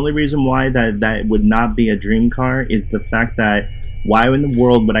QX30, the only reason why that would not be a dream car is the fact that why in the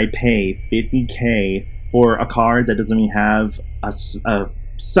world would I pay $50K for a car that doesn't even have a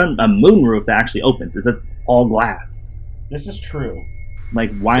moonroof that actually opens? It's just all glass. This is true.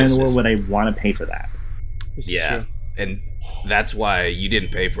 Like, why in the world would I want to pay for that? Yeah, and that's why you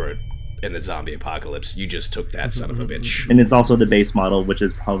didn't pay for it in the zombie apocalypse. You just took that son of a bitch. And it's also the base model, which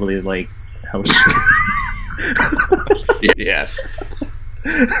is probably like how. Yes.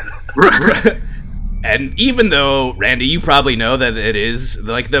 And even though, Randy, you probably know that it is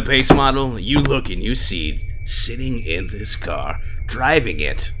like the base model, you look and you see sitting in this car, driving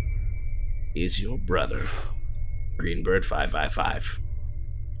it, is your brother, Greenbird 555.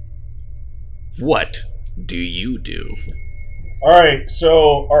 What do you do? Alright,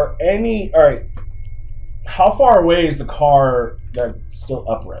 so alright. How far away is the car that's still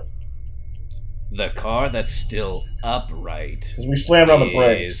upright? The car that's still upright. Because we slammed on the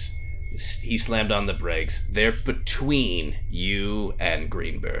brakes. He slammed on the brakes. They're between you and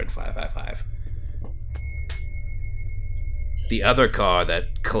Greenbird 555. The other car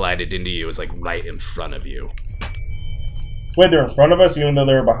that collided into you is like right in front of you. Wait, they're in front of us even though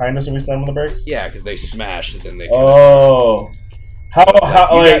they were behind us and we slammed on the brakes? Yeah, because they smashed and then they... Oh.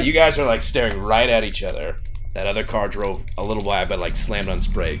 You guys are like staring right at each other. That other car drove a little while, but like slammed on its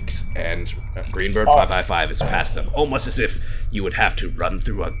brakes, and Greenbird 555 is past them, almost as if you would have to run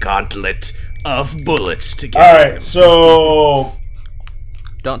through a gauntlet of bullets to get to him. Alright, so...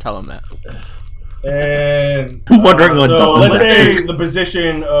 Don't tell him that. And... Wondering what so let's gauntlet. say the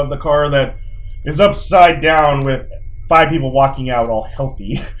position of the car that is upside down with 5 people walking out all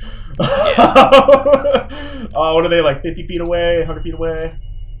healthy. What are they, like 50 feet away, 100 feet away?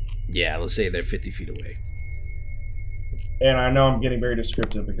 Yeah, let's say they're 50 feet away. And I know I'm getting very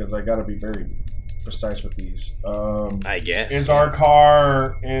descriptive because I gotta be very precise with these. I guess. Is our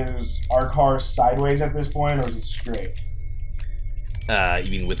car sideways at this point, or is it straight?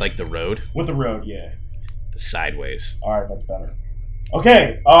 You mean with like the road? With the road, yeah. Sideways. All right, that's better.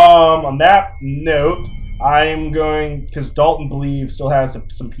 Okay. On that note, I'm going because Dalton Believe still has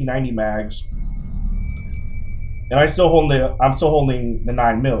some P90 mags, and I'm still holding the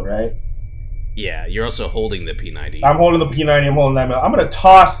 9mm, right? Yeah, you're also holding the P90. I'm holding the P90. I'm holding 9mm. I'm gonna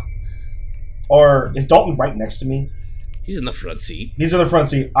toss. Or is Dalton right next to me? He's in the front seat. He's in the front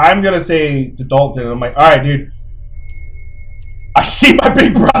seat. I'm gonna say to Dalton, I'm like, all right, dude. I see my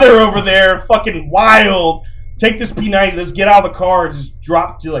big brother over there, fucking wild. Take this P90. Let's get out of the car. Just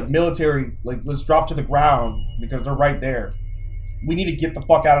drop to like military. Like let's drop to the ground because they're right there. We need to get the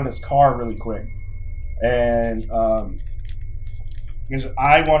fuck out of this car really quick. And because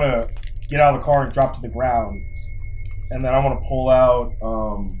I want to get out of the car and drop to the ground, and then I want to pull out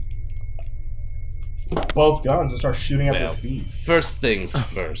both guns and start shooting at their feet. First things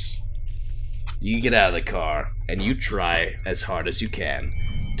first. You get out of the car and you try as hard as you can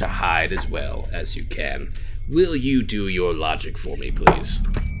to hide as well as you can. Will you do your logic for me, please?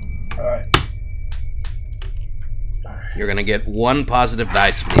 Alright. You're gonna get 1 positive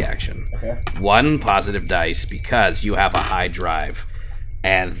dice for the action. Okay. 1 positive dice because you have a high drive.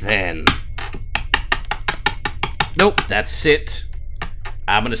 And then... Nope, that's it.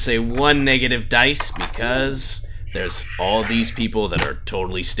 I'm gonna say 1 negative dice because there's all these people that are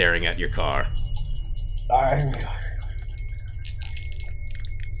totally staring at your car.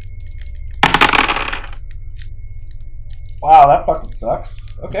 Wow, that fucking sucks.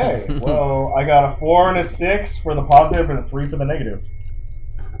 Okay, well, I got a 4 and a 6 for the positive and a 3 for the negative.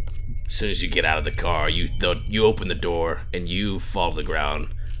 As soon as you get out of the car, you open the door and you fall to the ground,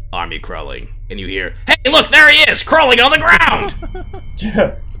 army crawling, and you hear, "Hey, look, there he is, crawling on the ground!"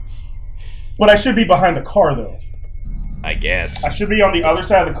 Yeah. But I should be behind the car, though. I guess. I should be on the other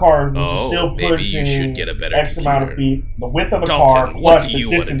side of the car, which is still maybe pushing you should get a better X amount of feet. The width of the Dalton, car what plus do the you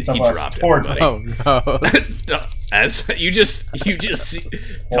wanna distance do? of He us dropped towards everybody. it. Oh no. As you just see,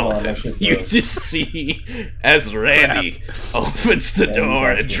 Hold on, Dalton, that shit you froze. just see as Randy opens the door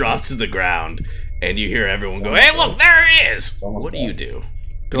and that's drops to the ground, and you hear everyone go, "Hey, look, there he is!" almost What do dead. you do?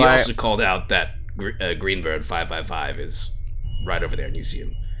 Do He I- also called out that Greenbird 555 is right over there, and you see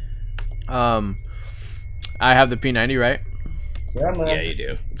him. I have the P90, right? Yeah, man. Yeah, you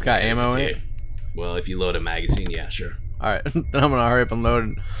do. It's got Yeah, ammo you in can it. see Well, if you load a magazine, yeah, sure. All right, then I'm gonna hurry up and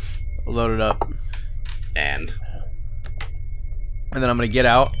load it up, And and then I'm gonna get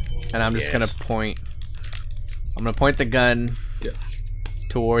out, and I'm just Yes. gonna point. I'm gonna point the gun Yeah.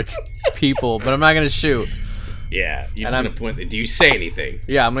 towards people, but I'm not gonna shoot. yeah, you're And just I'm- gonna point. Do you say anything?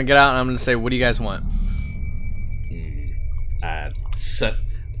 Yeah, I'm gonna get out and I'm gonna say, "What do you guys want?"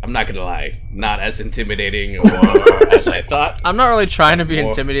 I'm not gonna lie, not as intimidating or as I thought. I'm not really trying to be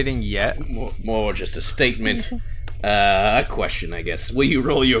More- intimidating yet. More just a statement. A question, I guess. Will you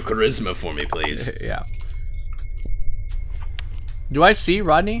roll your charisma for me, please? Yeah. Do I see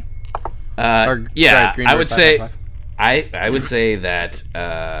Rodney? Yeah, sorry, I would Greenberg say 555. I would say that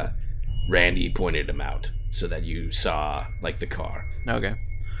Randy pointed him out so that you saw like the car, Okay.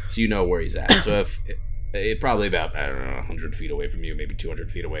 so you know where he's at. So if probably about, I don't know, 100 feet away from you, maybe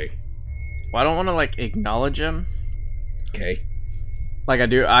 200 feet away. Well, I don't want to like acknowledge him. Okay. Like I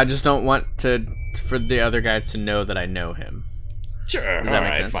do. I just don't want for the other guys to know that I know him. Sure. Does that All make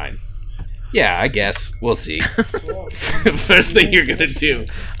right. sense? Fine. Yeah, I guess we'll see. First thing you're gonna do.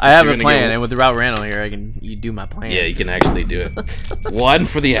 I have You're a gonna plan, go- and with Route Randall here, you do my plan. Yeah, you can actually do it. 1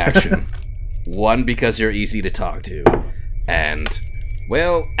 for the action. 1 because you're easy to talk to. And,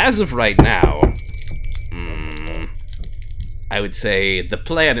 well, as of right now, I would say the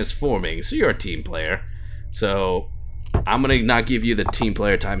plan is forming. So you're a team player. So I'm going to not give you the team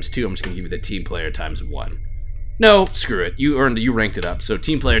player times 2. I'm just going to give you the team player times 1. No, screw it. You ranked it up. So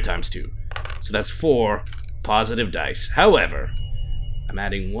team player times 2. So that's 4 positive dice. However, I'm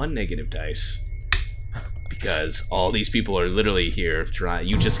adding 1 negative dice because all these people are literally here trying.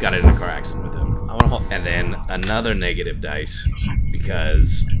 You just got in a car accident with them. I want to hold. And then another negative dice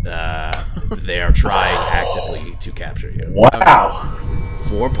because they are trying actively to capture you. Wow.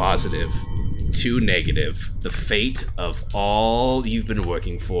 4 positive, 2 negative. The fate of all you've been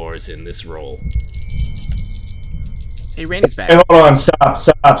working for is in this roll. Hey, Randy's back. Hey, hold on. Stop.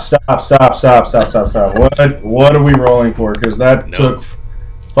 What are we rolling for? Because that Nope. took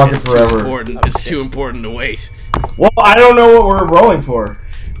fucking It's forever. Too important. It's too important to wait. Well, I don't know what we're rolling for.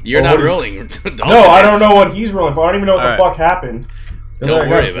 You're Well, not what rolling. No, I don't know what he's rolling for. I don't even know what All the right. fuck happened. 'Cause Don't I got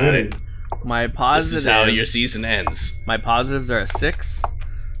worry about booted. it. My This positives. is how your season ends. My positives are a 6,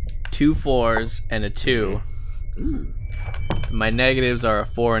 2 4s and a 2. My negatives are a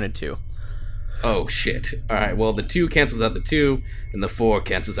 4 and a 2. Oh, shit. Alright, well, the 2 cancels out the 2, and the 4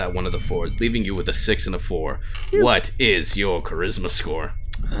 cancels out one of the 4s, leaving you with a 6 and a 4. What is your charisma score?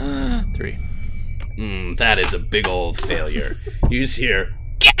 3. That is a big old failure. You just hear,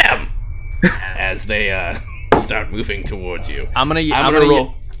 "Get him!" as they start moving towards you. I'm gonna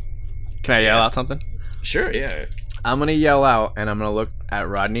roll. Can I yell out something? Sure, yeah. I'm gonna yell out, and I'm gonna look at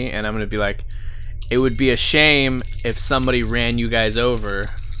Rodney, and I'm gonna be like, "It would be a shame if somebody ran you guys over."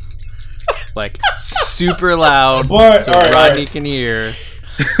 Like, super loud, But, so alright, Rodney can hear.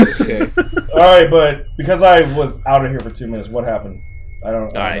 Okay. Alright, but because I was out of here for 2 minutes, what happened? I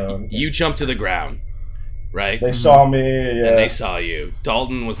don't know. Alright, you jump to the ground, right? They saw me, yeah. And they saw you.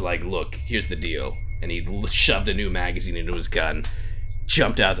 Dalton was like, "Look, here's the deal." And he shoved a new magazine into his gun,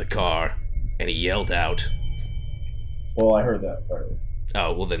 jumped out of the car, and he yelled out. Well, I heard that. Alright.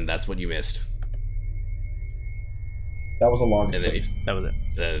 Oh, well then that's what you missed. That was a long And then speech. That was it.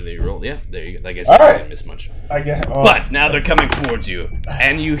 they rolled. Yeah, there you go. Like I All said, right. you didn't miss much. I get. Oh. But now they're coming towards you,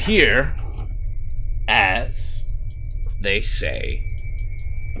 and you hear as they say,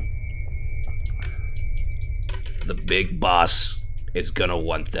 "The big boss is gonna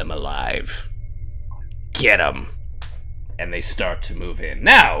want them alive. Get them." And they start to move in.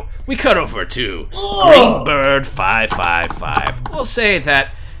 Now, we cut over to Greenbird 555. We'll say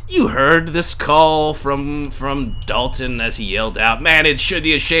that you heard this call from Dalton as he yelled out, "Man, it should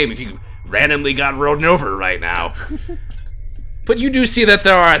be a shame if you randomly got run over right now." But you do see that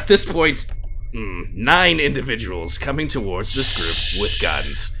there are, at this point, 9 individuals coming towards this group with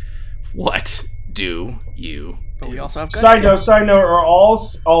guns. What do you But do? we also have guns. Side note, are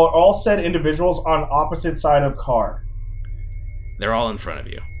all said individuals on opposite side of car? They're all in front of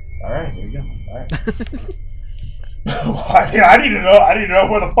you. All right, there you go. All right. I need to know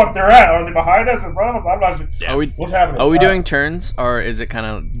where the fuck they're at. Are they behind us, in front of us? I'm not sure. Are we What's happening? Are we All doing turns, or is it kind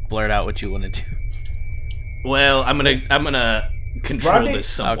of blurred out what you want to do? Well, I'm gonna control Rodney- this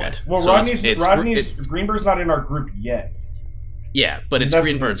somewhat. Okay. Well, So Rodney's it's- Greenbird's not in our group yet. yeah, but it's That's-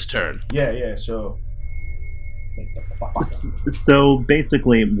 Greenbird's turn. Yeah. So. Wait, the fuck up. So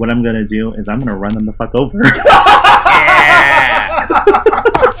basically, what I'm gonna do is I'm gonna run them the fuck over. Yeah,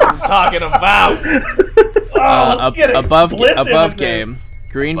 that's what I'm talking about. Let's get above explicit above with this. game.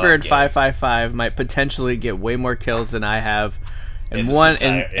 Greenbird Above game. 555 might potentially get way more kills than I have in In this one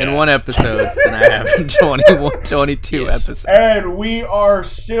entire- in yeah. one episode than I have in 22 Yes. episodes. And we are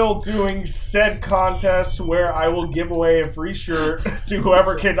still doing said contest where I will give away a free shirt to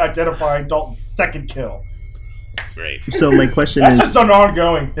whoever can identify Dalton's second kill. Great. So my question That's is, just an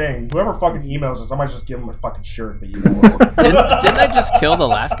ongoing thing. Whoever fucking emails us, I might just give them a fucking shirt if they email us. Didn't I just kill the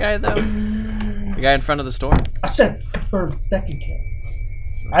last guy though? The guy in front of the store. I said it's confirmed second kill.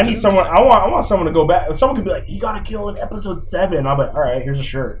 I need someone. I want someone to go back. Someone could be like, "He got a kill in episode 7." I'm like, "All right, here's a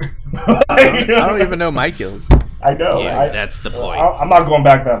shirt." I don't even know my kills. I know. Yeah, that's the point. I'm not going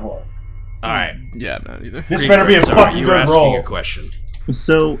back that far. All right. Yeah, no, either. This better be a Sorry, fucking you were good asking roll. a question.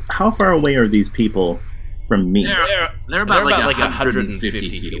 so how far away are these people from me? They're about like 150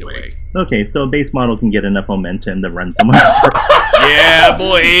 feet away. Okay, so a base model can get enough momentum to run someone over. Yeah,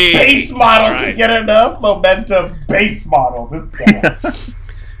 boy. Base model All can right. get enough momentum. Base model. This guy.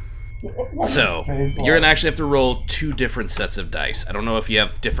 So, Base you're going to model. actually have to roll 2 different sets of dice. I don't know if you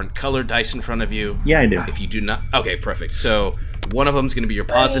have different colored dice in front of you. Yeah, I do. If you do not... Okay, perfect. So, one of them's going to be your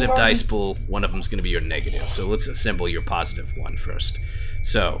positive dice pool. One of them's going to be your negative. So, let's assemble your positive one first.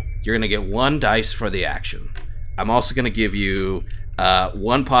 So, you're going to get 1 dice for the action. I'm also going to give you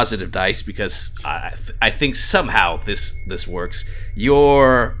 1 positive dice because I think somehow this works.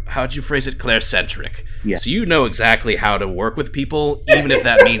 You're... How'd you phrase it? Claircentric. Yeah. So you know exactly how to work with people, even if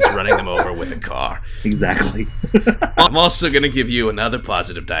that means running them over with a car. Exactly. I'm also going to give you another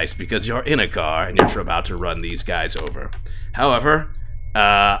positive dice because you're in a car and you're about to run these guys over. However,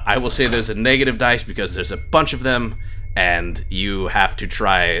 I will say there's a negative dice because there's a bunch of them and you have to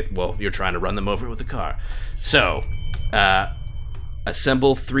try, well, you're trying to run them over with a car. So,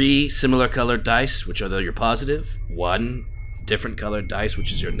 assemble 3 similar colored dice, which are your positive, 1 different colored dice,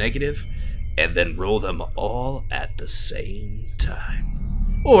 which is your negative, and then roll them all at the same time.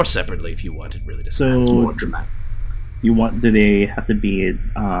 Or separately if you want, it really doesn't matter. So more dramatic. you want? Do they have to be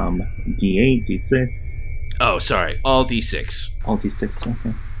D8, D6, Oh, sorry, all D6. all D6?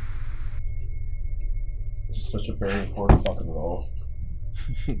 Okay. This is such a very important fucking roll.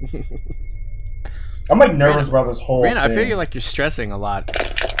 I'm like nervous about this whole Rana, I thing. feel like you're stressing a lot.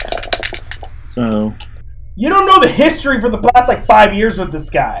 So You don't know the history for the past like 5 years with this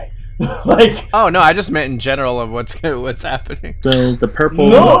guy. Like, Oh no, I just meant in general of what's happening. the purple.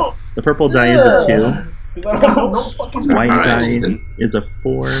 no. The purple die is a 2. Because I don't know no fucking White Alright, die then. is a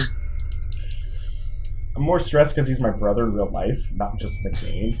 4. I'm more stressed because he's my brother in real life, not just in the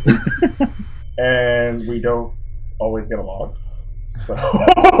game. And we don't always get along. So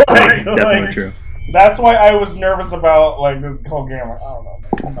That's definitely true. That's why I was nervous about like this whole game. Like, I don't know.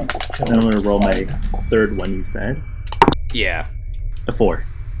 I'm not Then I'm going to roll my third one you said. Yeah. A 4.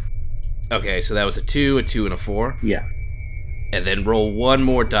 Okay, so that was a 2, and a 4. Yeah. And then roll one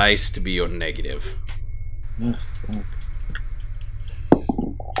more dice to be your negative. Oh, fuck.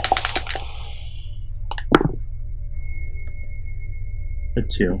 A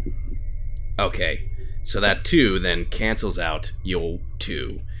 2. Okay, so that 2 then cancels out your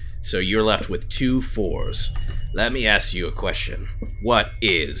 2. So you're left with 2 4s. Let me ask you a question. What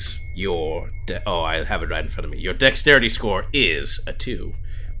is your... oh, I have it right in front of me. Your dexterity score is a 2,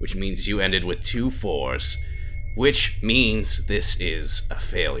 which means you ended with 2 4s, which means this is a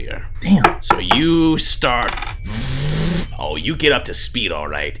failure. Damn. So you start... oh, you get up to speed, all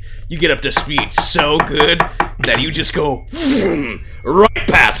right. You get up to speed so good that you just go right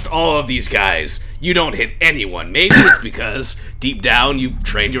past all of these guys. You don't hit anyone. Maybe it's because deep down you've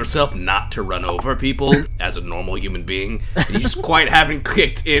trained yourself not to run over people as a normal human being. And you just quite haven't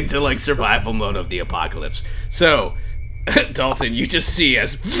clicked into like survival mode of the apocalypse. So, Dalton, you just see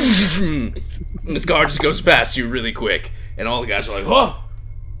as this car just goes past you really quick, and all the guys are like, "Oh,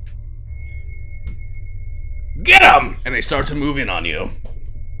 get him!" And they start to move in on you,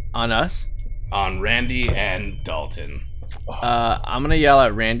 On us? on Randy and Dalton. I'm gonna yell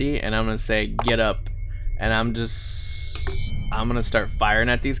at Randy and I'm gonna say, "Get up!" And I'm gonna start firing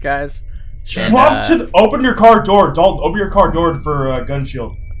at these guys. And, Open your car door, Dalton. Open your car door for gun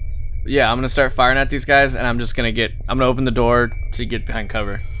shield. yeah, I'm gonna start firing at these guys, and I'm gonna open the door to get behind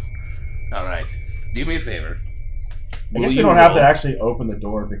cover. All right, do me a favor. I guess we don't have to actually open the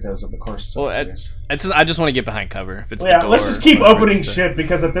door because of the course. Well, I just want to get behind cover. If it's yeah, the door, let's just keep whatever, opening it's the- shit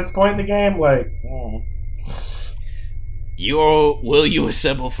because at this point in the game, like, Will you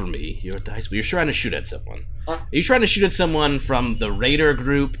assemble for me your dice? You're trying to shoot at someone. Are you trying to shoot at someone from the Raider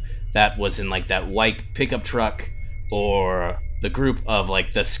group that was in like that white pickup truck, or the group of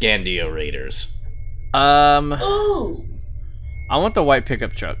like the Scandia Raiders? I want the white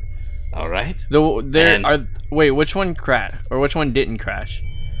pickup truck. All right, Wait, which one crashed or which one didn't crash?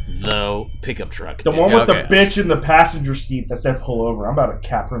 the pickup truck. the one with okay. the bitch in the passenger seat that said pull over. I'm about to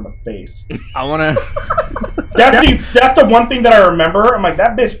cap her in the face. I wanna. That's the one thing that I remember. I'm like,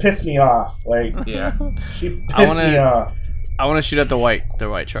 that bitch pissed me off. Like, Yeah. she pissed me off. I want to shoot at the white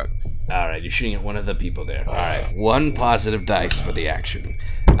truck. All right, you're shooting at one of the people there. All right, one positive dice for the action.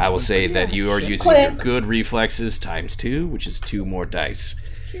 I will say that you are using your good reflexes times 2, which is 2 more dice.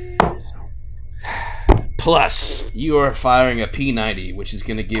 Plus, you are firing a P90, which is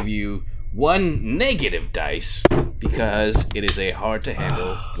going to give you 1 negative dice because it is a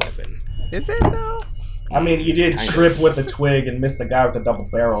hard-to-handle weapon. Is it though? I mean, you did trip with a twig and miss the guy with the double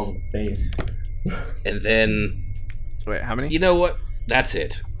barrel in the face. And then, Wait, how many? you know what? That's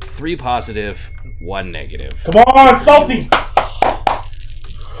it. 3 positive, 1 negative. Come on, Salty!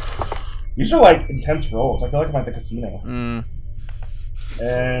 These are like intense rolls. I feel like I'm at the casino.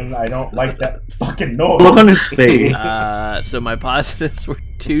 And I don't like that fucking noise. Look on his face. So my positives were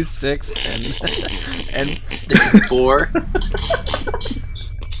 2, 6, and 4.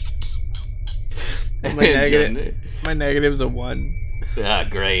 My negative's a 1. Ah,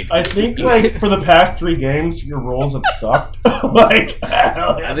 great. I think, like, for the past 3 games, your rolls have sucked. Like,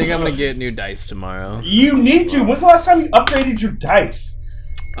 I think I'm gonna get new dice tomorrow. you need to. When's the last time you upgraded your dice?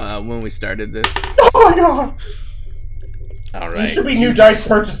 When we started this. Oh my god! All right. There should be new dice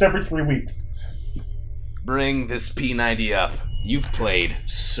purchased every 3 weeks. Bring this P90 up. You've played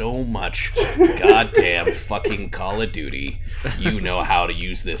so much goddamn fucking Call of Duty. You know how to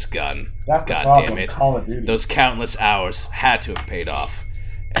use this gun. That's the God problem, damn it. Call of Duty. Those countless hours had to have paid off.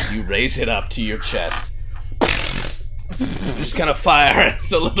 As you raise it up to your chest, you just kind of fire.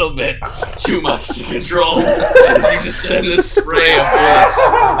 It's a little bit too much to control. As you just send this spray of bullets,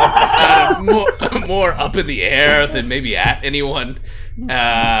 it's kind of more up in the air than maybe at anyone.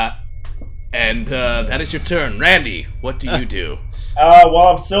 And that is your turn. Randy, what do you do? Well,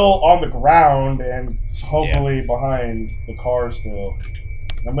 I'm still on the ground and hopefully behind the car still.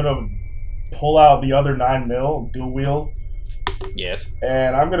 I'm gonna pull out the other 9mm dual wheel, Yes.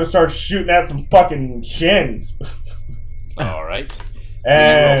 and I'm gonna start shooting at some fucking shins. All right.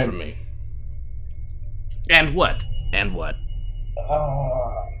 And roll for me. And what? And what?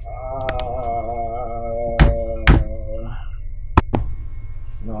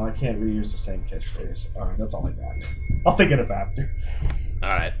 No, I can't reuse the same catchphrase. Alright, that's all I got. I'll think of it after. All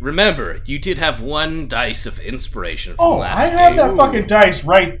right. remember, you did have 1 dice of inspiration from last I game. have that fucking dice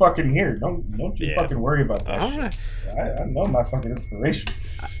right fucking here. Don't you fucking worry about that All shit. right. I know my fucking inspiration.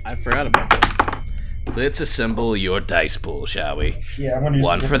 I forgot about that. Let's assemble your dice pool, shall we? Yeah, I'm gonna use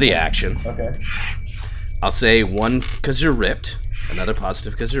 1 some for the different action. ones. Okay. I'll say 1 because you're ripped. Another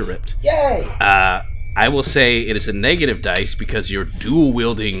positive because you're ripped. Yay! I will say it is a negative dice because you're dual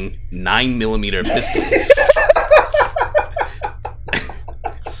wielding 9mm pistols.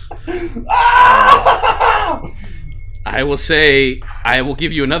 I will say I will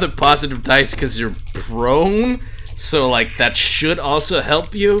give you another positive dice because you're prone, so like that should also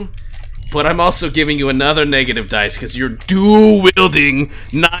help you. But I'm also giving you another negative dice because you're dual wielding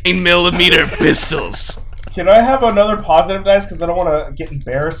 9mm pistols. Can I have another positive dice? Because I don't want to get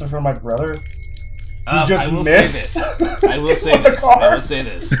embarrassed in front of my brother. Just I will missed. say this. I will say On the this. I card. will say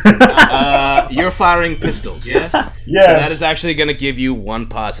this. You're firing pistols, yes? Yes. So that is actually going to give you 1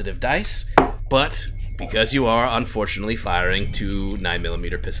 positive dice, but because you are unfortunately firing 2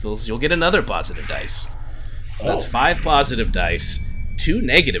 9mm pistols, you'll get another positive dice. So that's 5 positive dice, 2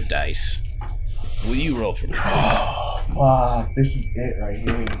 negative dice. Will you roll for me, please? Fuck, this is it right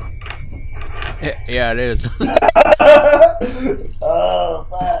here. Yeah, it is. Oh,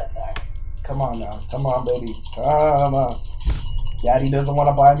 fuck. Come on now. Come on, baby. Come on. Daddy doesn't want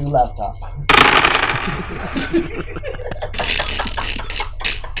to buy a new laptop.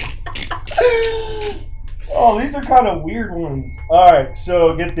 Oh, these are kind of weird ones. Alright,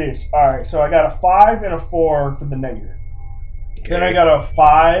 so get this. Alright, so I got a 5 and a 4 for the negative. Then I got a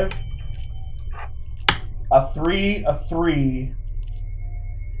 5, a 3, a 3,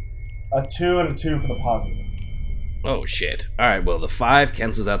 a 2, and a 2 for the positive. Oh, shit. Alright, well, the 5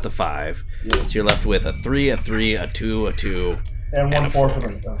 cancels out the 5. Yes. So you're left with a 3, a 3, a 2, a 2. And And one a 4 4. for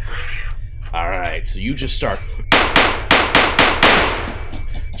the Alright, so you just start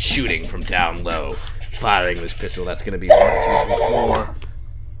shooting from down low, firing this pistol. That's going to be 1, 2, 3, 4,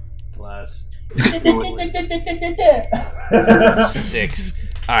 plus 6.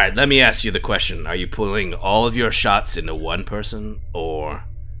 Alright, let me ask you the question. Are you pulling all of your shots into one person, or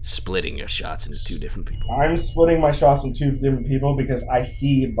splitting your shots into 2 different people? I'm splitting my shots in 2 different people because I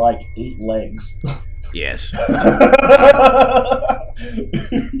see like 8 legs. Yes.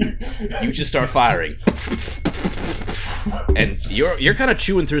 You just start firing. And you're kind of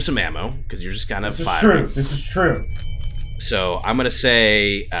chewing through some ammo, because you're just kind of This is firing. true. This is true. So I'm going to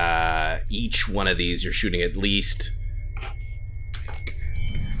say each one of these you're shooting at least...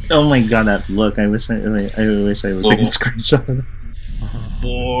 Oh my god, that look! I wish I was taking a screenshot of it.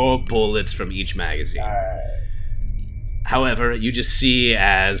 4 bullets from each magazine. Alright. However, you just see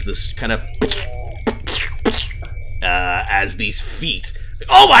as this kind of... as these feet...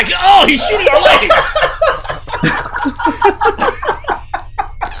 Oh my god! Oh, he's shooting our legs!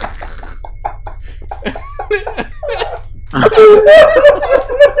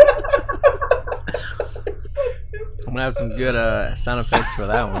 I'm gonna have some good sound effects for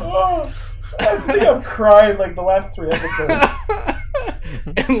that one. Oh, I think I'm crying like the last 3 episodes.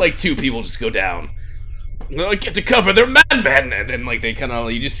 And like 2 people just go down. They're like, get to cover, they're madmen! And then like they kind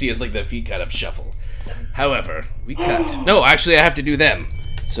of, you just see as like the feet kind of shuffle. However, we cut. No, actually I have to do them.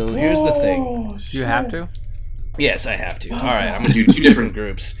 So here's the thing. Oh, Do you have to? Yes, I have to. Alright, I'm gonna do 2 different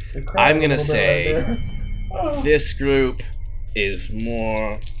groups. You're crying I'm gonna a little bit say right there. Oh. this group is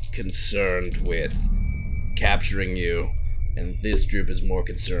more concerned with capturing you, and this group is more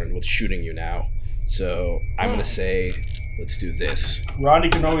concerned with shooting you now. So I'm gonna say, let's do this. Ronnie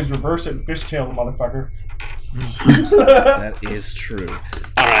can always reverse it and fishtail the motherfucker. That is true.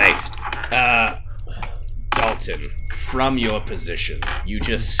 Alright. Dalton, from your position, you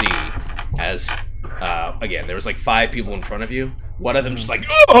just see as, again, there was like 5 people in front of you. One of them just like,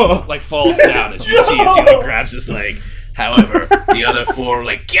 oh, like falls down as you see as he like, grabs his leg. However, the other 4 are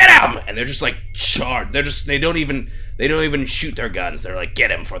like, get him! And they're just like charged. They don't even shoot their guns. They're like,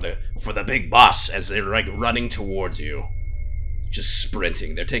 get him for the big boss, as they're like running towards you. Just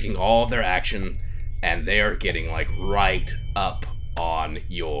sprinting. They're taking all of their action, and they are getting like right up on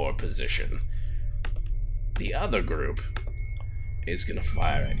your position. The other group is gonna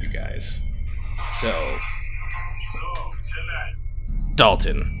fire at you guys. So,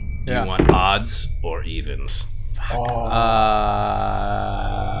 Dalton, do Yeah. you want odds or evens? Oh.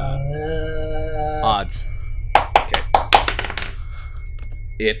 Odds. Okay.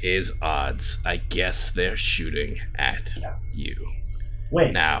 It is odds. I guess they're shooting at you.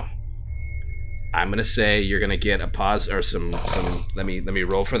 Wait. Now, I'm gonna say you're gonna get a pause or some. Let me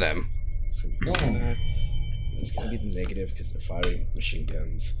roll for them. It's gonna be the negative because they're firing machine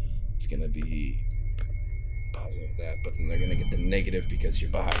guns. It's gonna be positive that, but then they're going to get the negative because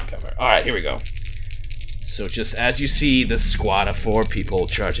you're behind cover. All right, here we go. So just as you see this squad of 4 people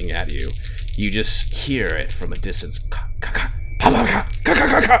charging at you, you just hear it from a distance.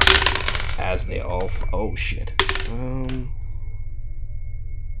 As they all... oh, shit.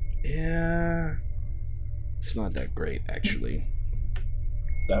 Yeah... It's not that great, actually.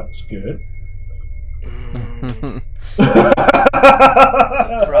 That's good. The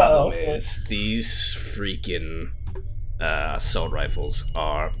problem is, these freaking assault rifles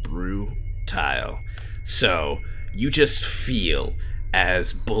are brutal. So, you just feel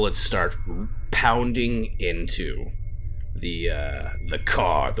as bullets start pounding into the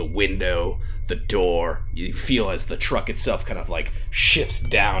car, the window, the door. You feel as the truck itself kind of like shifts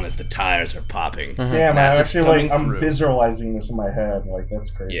down as the tires are popping. Damn, I'm visualizing this in my head. Like, that's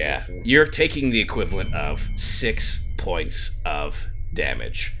crazy. Yeah, actually. You're taking the equivalent of 6 points of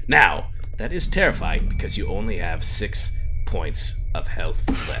damage. Now, that is terrifying because you only have 6 points of health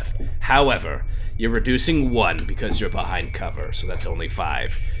left. However, you're reducing 1 because you're behind cover, so that's only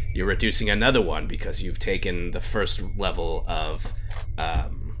 5. You're reducing another 1 because you've taken the first level of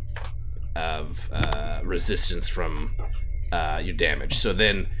resistance from your damage. So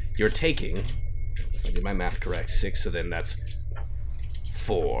then you're taking, if I did my math correct, 6, so then that's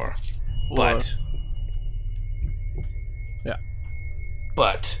 4. But yeah.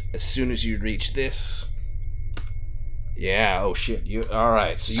 But as soon as you reach this, yeah, oh shit, you all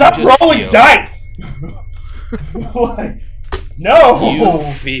right? So stop you just rolling dice. Like, no. You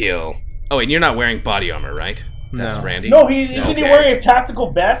feel. Oh, and you're not wearing body armor, right? That's No. Randy. No, isn't he wearing a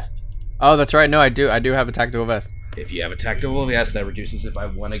tactical vest? Oh, that's right. No, I do have a tactical vest. If you have a tactical vest, that reduces it by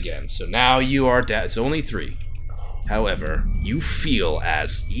 1 again. So now you are down. It's only 3. However, you feel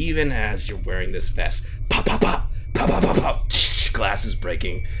as, even as you're wearing this vest, pop, pop, pop, pop, pop, pop, pop, glass is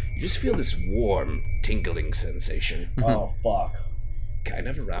breaking. You just feel this warm, tingling sensation. Oh, fuck. Kind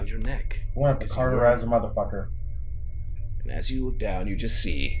of around your neck. I'm gonna have to cauterize a motherfucker. And as you look down, you just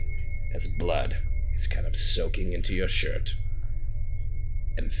see as blood is kind of soaking into your shirt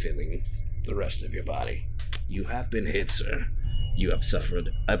and filling the rest of your body. You have been hit, sir. You have suffered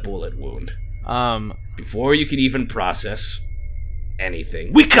a bullet wound. Before you can even process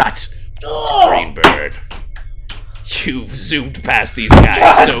anything, we cut! Greenbird. You've zoomed past these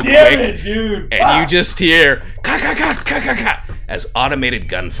guys so Damn quick, it, dude. and you just hear as automated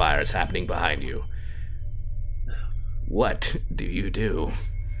gunfire is happening behind you. What do you do?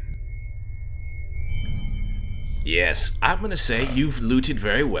 Yes, I'm gonna say you've looted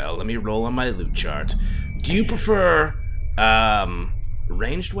very well. Let me roll on my loot chart. Do you prefer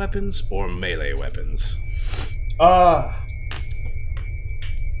ranged weapons or melee weapons?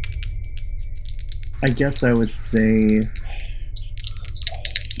 I guess I would say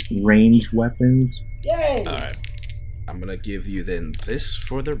ranged weapons. Yay! Alright. I'm gonna give you then this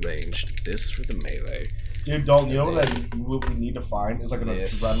for the ranged, this for the melee. Dude, don't you know what we need to find is like an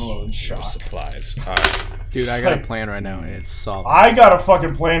This adrenaline for shot. supplies. Alright. Dude, I got a plan right now, and it's solid. I got a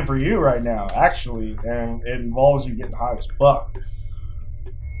fucking plan for you right now, actually, and it involves you getting high as fuck.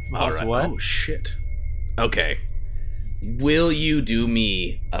 Alright. What? Oh shit. Okay. Will you do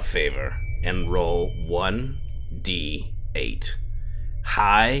me a favor and roll 1d8?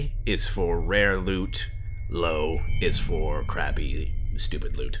 High is for rare loot, low is for crappy,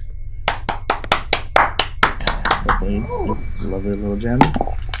 stupid loot. Hopefully, this lovely little gem.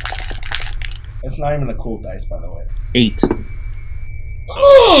 It's not even a cool dice, by the way. 8.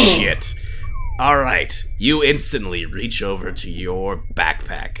 Shit. Alright, you instantly reach over to your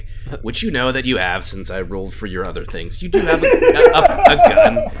backpack, which you know that you have since I rolled for your other things. You do have a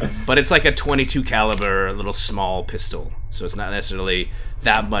gun, but it's like a .22 caliber, little small pistol, so it's not necessarily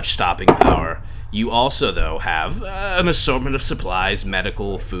that much stopping power. You also, though, have an assortment of supplies,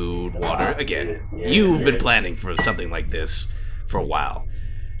 medical, food, water. Again, you've been planning for something like this for a while.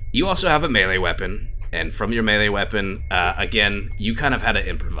 You also have a melee weapon, and from your melee weapon, again, you kind of had to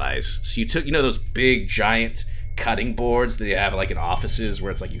improvise. So you took, those big, giant cutting boards that you have like in offices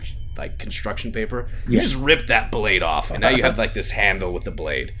where it's like like construction paper. You just ripped that blade off, and now you have like this handle with the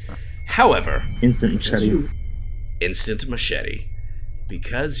blade. However, Instant machete. instant machete.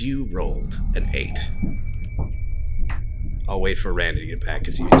 Because you rolled an 8. I'll wait for Randy to get back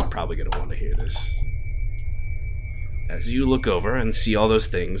because he's probably going to want to hear this. As you look over and see all those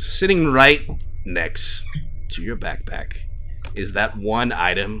things, sitting right next to your backpack is that one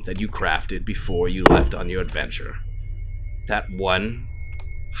item that you crafted before you left on your adventure. That one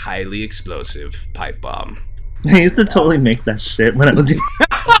highly explosive pipe bomb. I used to totally make that shit when I was young.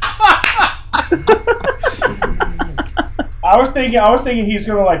 I was thinking he's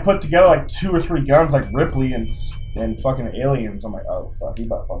gonna like put together like 2 or 3 guns like Ripley and fucking aliens. I'm like, oh fuck, he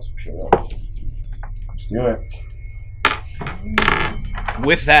about to fuck some shit up. Let's do it.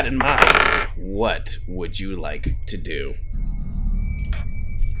 With that in mind, what would you like to do?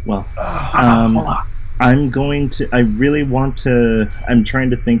 Well, I'm going to. I really want to. I'm trying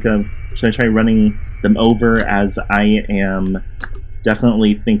to think of. Should I try running them over as I am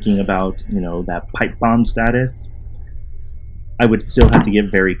definitely thinking about, that pipe bomb status? I would still have to get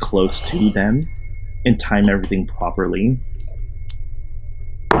very close to them and time everything properly.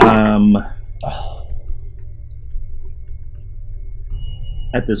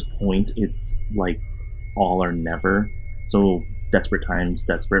 At this point, it's like all or never. So, desperate times,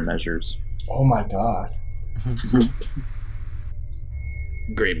 desperate measures. Oh my god.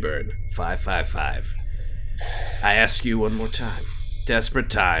 Greenbird 555. I ask you one more time. Desperate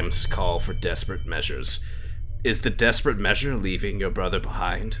times call for desperate measures. Is the desperate measure leaving your brother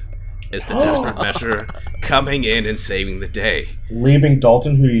behind? Is the desperate measure coming in and saving the day? Leaving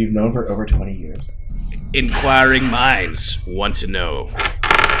Dalton, who you've known for over 20 years. Inquiring minds want to know.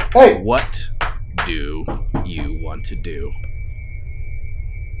 Hey! What do you want to do?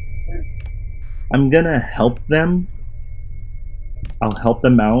 I'm gonna help them. I'll help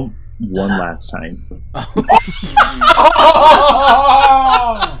them out one last time.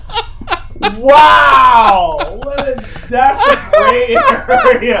 Wow! That's the gray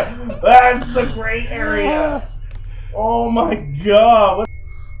area. That's the gray area. Oh my god.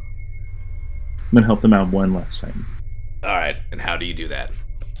 I'm gonna help them out one last time. Alright, and how do you do that?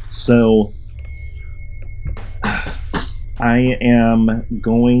 So, I am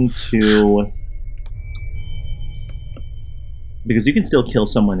going to... Because you can still kill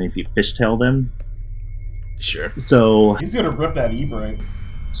someone if you fishtail them. Sure. So, He's gonna rip that e-brake.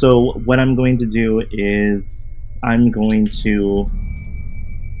 So what I'm going to do is I'm going to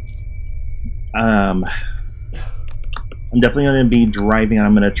I'm definitely going to be driving, and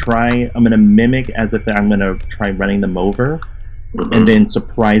I'm going to mimic as if I'm going to try running them over and then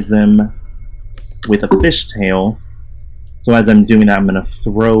surprise them with a fishtail. So as I'm doing that, I'm going to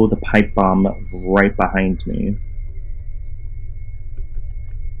throw the pipe bomb right behind me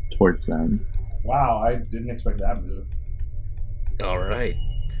towards them. Wow, I didn't expect that move. Alright.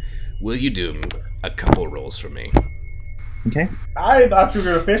 Will you do a couple rolls for me? Okay. I thought you were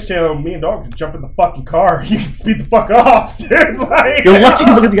gonna fishtail me and Dog could jump in the fucking car. You can speed the fuck off, dude. Like, You're lucky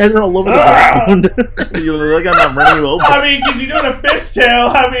because you guys are all over the ground. You're really not running you over. I mean, because he's doing a fishtail.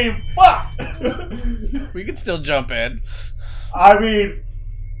 I mean, fuck. We can still jump in. I mean,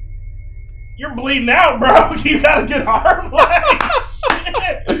 you're bleeding out, bro. You got a good arm. Like,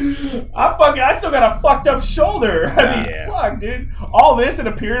 shit. I still got a fucked up shoulder. I mean, fuck, dude. All this in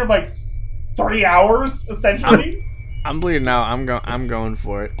a period of like 3 hours, essentially. I'm bleeding out. I'm going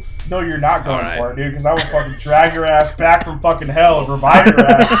for it. No, you're not going for it, dude, because I will fucking drag your ass back from fucking hell and revive your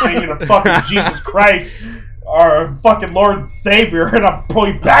ass, thinking of fucking Jesus Christ, our fucking Lord and Savior, and I'll pull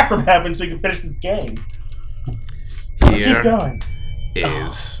you back from heaven so you can finish this game. Keep going.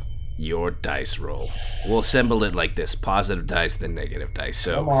 Is your dice roll. We'll assemble it like this: positive dice, then negative dice.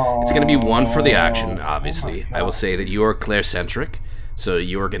 So it's going to be 1 for the action, obviously. I will say that you are Claire-centric, so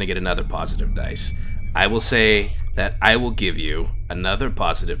you are going to get another positive dice. I will say that I will give you another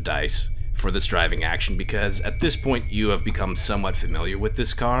positive dice for this driving action, because at this point you have become somewhat familiar with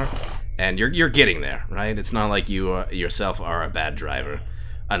this car, and you're getting there, right? It's not like you yourself are a bad driver,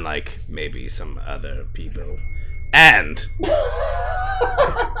 unlike maybe some other people. And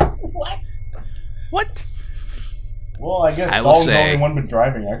What? Well, I guess I will Dalton's the say- only one been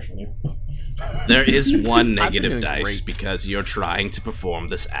driving, actually. there is one negative doing dice great. because you're trying to perform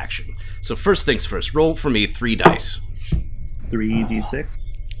this action. So first things first, roll for me 3 dice. 3d6.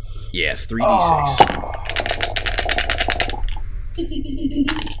 Yes, 3d6.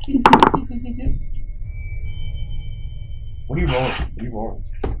 What are you rolling?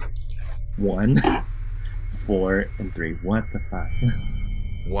 1, 4, and 3. What the fuck?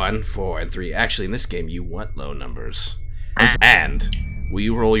 1, 4, and 3. Actually, in this game, you want low numbers. And will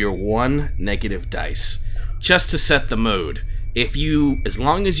you roll your 1 negative dice just to set the mood? As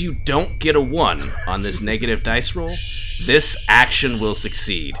long as you don't get a 1 on this negative dice roll, this action will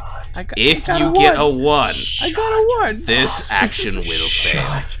succeed. If you get a 1, I got a 1. this action will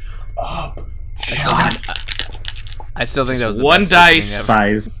fail. I still think that was the One best dice.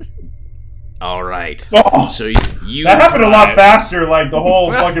 opening ever. 5. All right. Oh, So you that happened a lot drive- faster. Like, the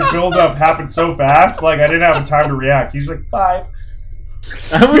whole fucking build-up happened so fast. Like, I didn't have time to react. He's like, 5.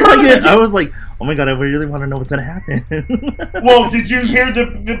 I was like, oh my god, I really want to know what's gonna happen. Well, did you hear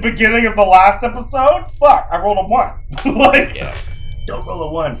the beginning of the last episode? Fuck, I rolled a 1. Like, Yeah. don't roll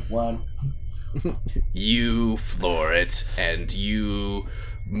a 1. 1. You floor it, and you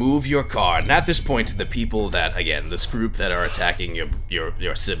move your car. And at this point, the people that, again, this group that are attacking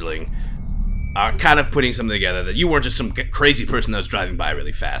your sibling are kind of putting something together that you weren't just some crazy person that was driving by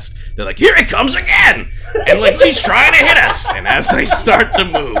really fast. They're like, here he comes again! And like, he's trying to hit us! And as they start to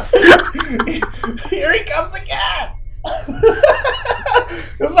move... Here he comes again!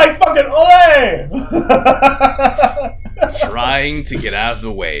 It's like fucking Ole! trying to get out of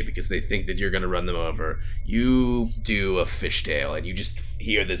the way because they think that you're going to run them over, you do a fishtail, and you just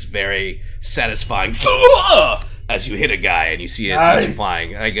hear this very satisfying as you hit a guy, and you see as he's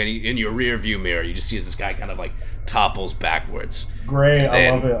flying. Like, in your rear view mirror, you just see as this guy kind of like topples backwards. Great, I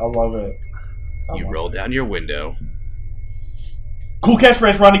love it. You roll down your window. Cool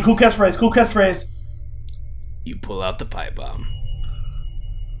catchphrase, Ronnie. Cool catchphrase. You pull out the pipe bomb.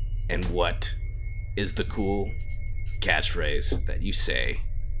 And what is the cool catchphrase that you say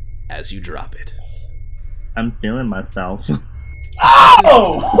as you drop it? I'm feeling myself.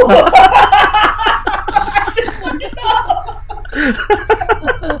 Oh!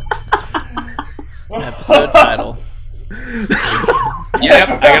 Episode title. Yep,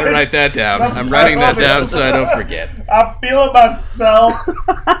 I gotta write that down. I'm writing that down so I don't forget. I'm feeling myself. That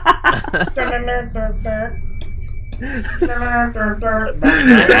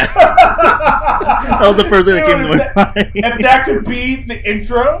was the first thing that came to my mind. If that could be the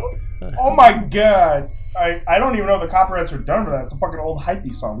intro, oh my god. I don't even know if the copyrights are done for that. It's a fucking old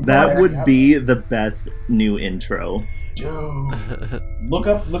hypey song. That would be the best new intro. Dude. Look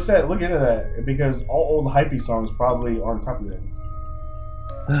into that, because all old hypey songs probably aren't copyrighted.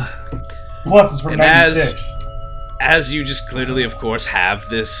 Plus, it's from 96. As you just clearly, of course, have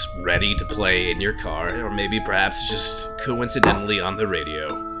this ready to play in your car, or maybe perhaps just coincidentally on the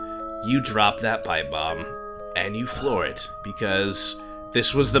radio, you drop that pipe bomb and you floor it, because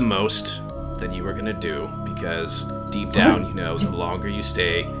this was the most that you were gonna do, because deep down, you know, the longer you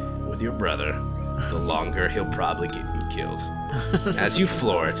stay with your brother, the longer he'll probably get you killed. As you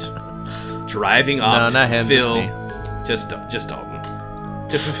floor it, driving off to fulfill, just Dalton,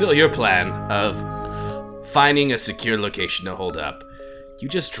 to fulfill your plan of finding a secure location to hold up, you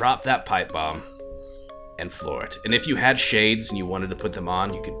just drop that pipe bomb and floor it. And if you had shades and you wanted to put them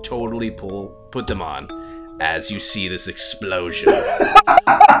on, you could totally put them on as you see this explosion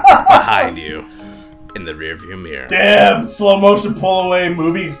behind you in the rearview mirror. Damn, slow motion pull away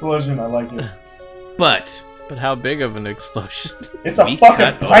movie explosion. I like it. But how big of an explosion? It's a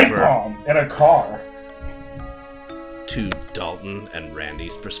fucking pipe bomb in a car. To Dalton and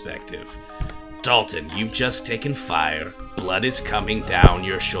Randy's perspective. Dalton, you've just taken fire. Blood is coming down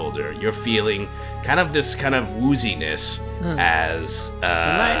your shoulder. You're feeling kind of wooziness as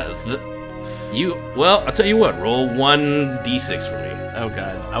well, I'll tell you what, roll 1d6 for me. Oh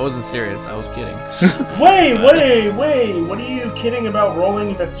god, I wasn't serious, I was kidding. Wait, what are you kidding about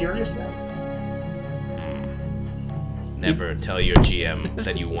rolling the serious now? Never tell your GM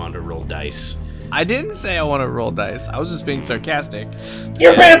that you want to roll dice. I didn't say I want to roll dice. I was just being sarcastic.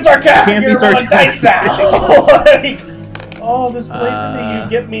 You're being sarcastic. Can't be You're rolling dice sarcastic. now. Like, oh, this placing me, you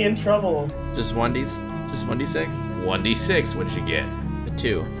get me in trouble. Just 1d6? 1d6, what did you get? A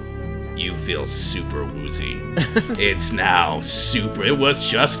 2. You feel super woozy. It's now super. It was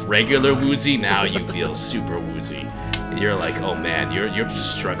just regular woozy. Now you feel super woozy. And you're like, oh man, you're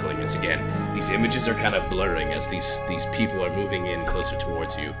just struggling. As again, these images are kind of blurring as these people are moving in closer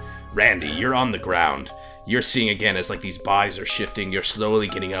towards you. Randy, you're on the ground. You're seeing again as like these bodies are shifting. You're slowly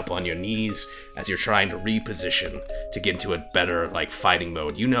getting up on your knees as you're trying to reposition to get into a better like fighting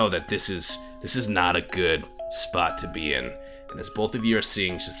mode. You know that this is not a good spot to be in. And as both of you are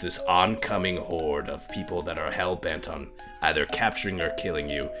seeing just this oncoming horde of people that are hell-bent on either capturing or killing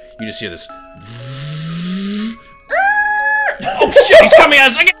you, you just hear this... Oh shit, he's coming at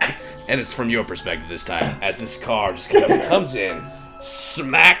us again! And it's from your perspective this time, as this car just kind of comes in,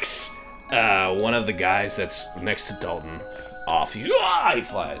 smacks one of the guys that's next to Dalton off. He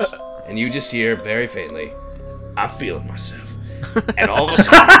flies. And you just hear very faintly, I'm feeling myself. And all of a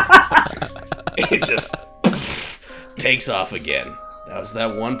sudden, it just... takes off again. That was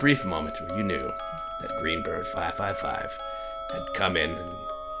that one brief moment where you knew that Greenbird 555 had come in and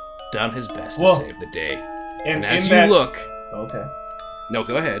done his best to save the day. And as you look... Okay. No,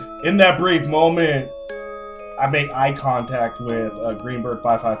 go ahead. In that brief moment, I make eye contact with Greenbird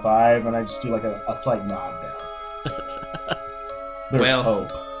 555, and I just do like a slight nod down. There's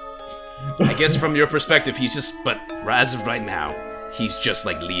hope. I guess from your perspective, he's just... But as of right now, he's just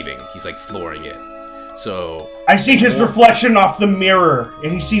like leaving. He's like flooring it. So I see his reflection off the mirror,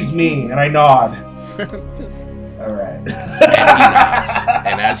 and he sees me, and I nod. All right. and he nods.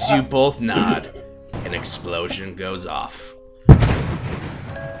 And as you both nod, an explosion goes off.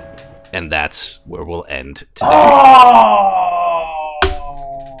 And that's where we'll end today. Oh!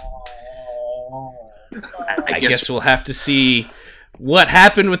 I guess we'll have to see what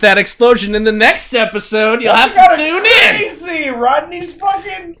happened with that explosion in the next episode. You'll have to tune in. Crazy. Rodney's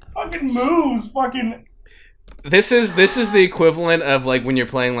fucking moves, This is the equivalent of like when you're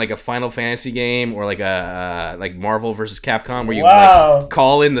playing like a Final Fantasy game or like a like Marvel versus Capcom where you like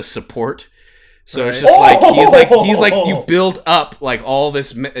call in the support. So it's just like he's like you build up like all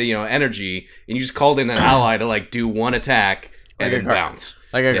this energy and you just called in an ally to like do one attack and then bounce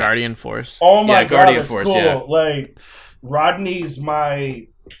like a Guardian Force. Oh my god, Guardian that's Force, cool. yeah. Like Rodney's my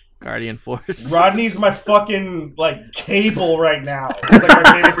Guardian Force. Rodney's my fucking like Cable right now. It's like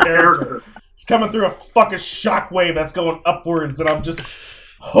my favorite character. It's coming through a fucking shockwave that's going upwards, and I'm just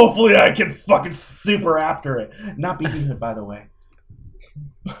hopefully I can fucking super after it. Not BB Hood, by the way.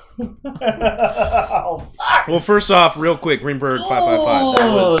 Oh, fuck. Well, first off, real quick, Greenberg 555.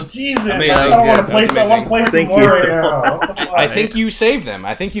 That was Jesus! amazing. I want to play. That was I want to play some Thank more you. right now. What the fuck? I think you saved them.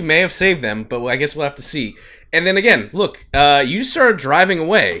 I think you may have saved them, but I guess we'll have to see. And then again, look, you just started driving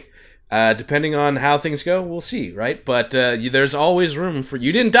away. Depending on how things go, we'll see, right? But there's always room for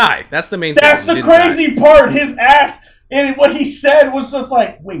you. Didn't die. That's the main thing. That's You the didn't crazy part. His ass and what he said was just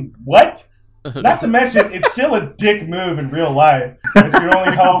like, wait, what? Not to mention, it's still a dick move in real life. If you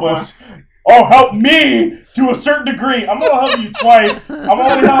only help us, help me to a certain degree. I'm gonna help you twice. I'm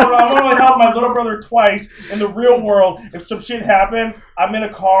only help my little brother twice in the real world. If some shit happened, I'm in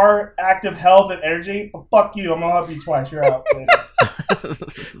a car, active health and energy. Well, fuck you. I'm gonna help you twice. You're out. Later.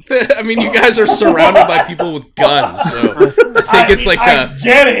 I mean, you guys are surrounded by people with guns, so I think it's like I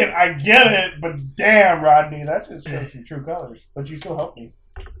get it, but damn, Rodney, that just shows some true colors. But you still help me.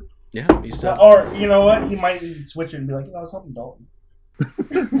 yeah, he's tough. Or, you know what? He might switch it and be like, I was helping Dalton.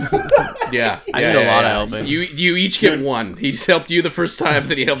 Yeah, I need a lot of helping. You each get one. He's helped you the first time,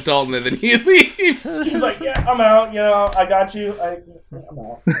 then he helped Dalton, and then he leaves. He's like, yeah, I'm out. I got you. I'm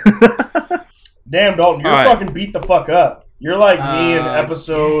out. Damn, Dalton, you're fucking beat the fuck up. You're like me in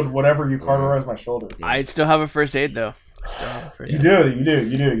episode whatever you cauterized my shoulder. I still have a first aid though. You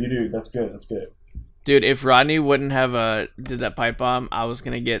do. That's good. Dude, if Rodney wouldn't have did that pipe bomb, I was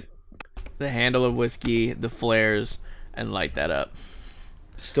gonna get the handle of whiskey, the flares, and light that up.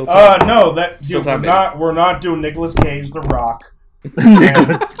 Still time. No, that dude, we're not doing Nicolas Cage, The Rock.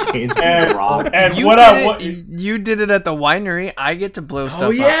 Nicolas Cage, The Rock. And you did it at the winery. I get to blow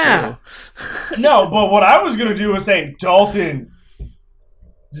stuff yeah. up too. No, but what I was gonna do was say, Dalton,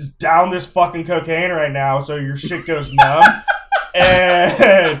 just down this fucking cocaine right now, so your shit goes numb,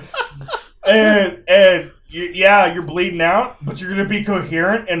 and you're bleeding out, but you're gonna be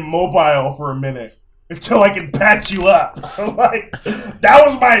coherent and mobile for a minute until I can patch you up. Like that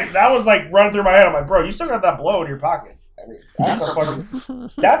was like running through my head. I'm like, bro, you still got that blow in your pocket. I mean,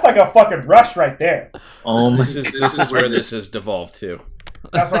 that's like a fucking rush right there. This is where this has devolved to.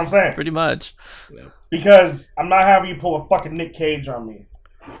 That's what I'm saying. Pretty much. Yeah. Because I'm not having you pull a fucking Nick Cage on me.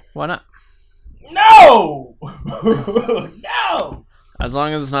 Why not? No! No! As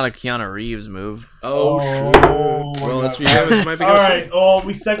long as it's not a Keanu Reeves move. Oh shit. Well, let's be honest. Might be all right. Well,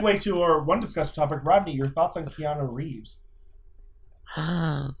 we segue to our one discussion topic. Rodney, your thoughts on Keanu Reeves?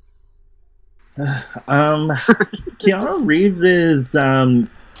 Keanu Reeves is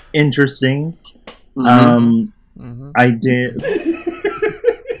interesting. I did.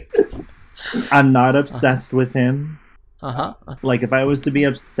 I'm not obsessed with him. Like, if I was to be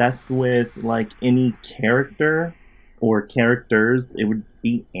obsessed with like any character or characters, it would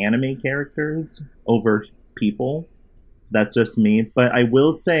be anime characters over people. That's just me. But I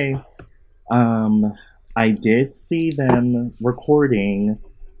will say, I did see them recording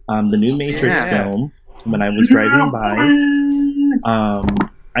the new Matrix film when I was driving by.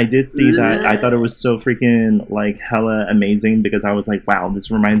 I did see that. I thought it was so freaking like hella amazing because I was like, wow,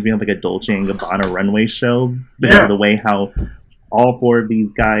 this reminds me of like a Dolce & Gabbana runway show because of the way how all four of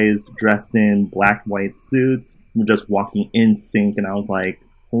these guys dressed in black white suits were just walking in sync, and I was like,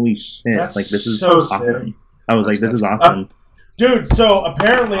 holy shit, That's like this is so awesome. sick. I was like, this is awesome. Dude, so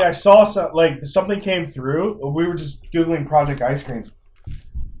apparently I saw something came through. We were just Googling Project Ice Cream.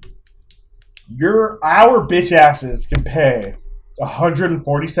 Our bitch asses can pay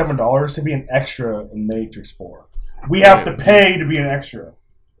 $147 to be an extra in Matrix 4. We have to pay to be an extra.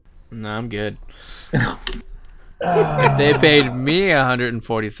 No, I'm good. If they paid me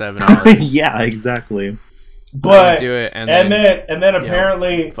 $147, Yeah, exactly. But do it, and then you know,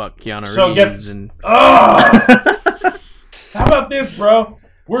 apparently fuck Keanu so Reeves and how about this, bro?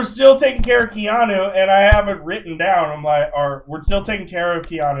 We're still taking care of Keanu, and I have it written down. I'm like, or we're still taking care of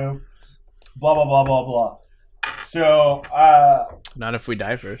Keanu. Blah blah blah blah blah. So, not if we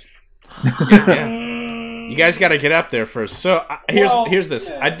die first. You guys got to get up there first. So here's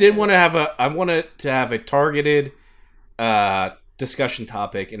this. I wanted to have a targeted discussion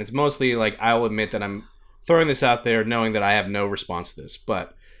topic, and it's mostly like I will admit that I'm throwing this out there, knowing that I have no response to this.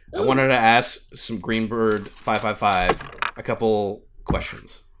 But I wanted to ask some Greenbird 555 a couple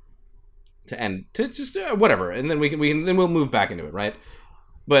questions to end to just whatever, and then we'll move back into it, right?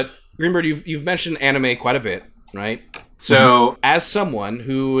 But Greenbird, you've mentioned anime quite a bit, right? So as someone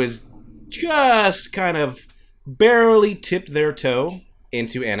who is just kind of barely tipped their toe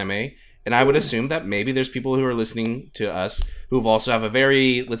into anime, and I would assume that maybe there's people who are listening to us who also have a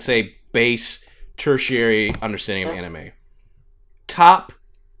very, let's say, base tertiary understanding of anime. Top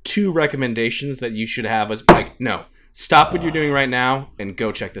 2 recommendations that you should have as like, no, stop what you're doing right now and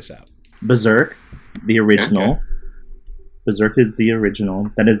go check this out. Berserk, the original. Okay. Berserk is the original.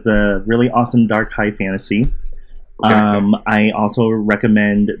 That is the really awesome dark high fantasy. Okay. I also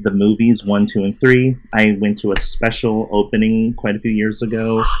recommend the movies 1, 2, and 3. I went to a special opening quite a few years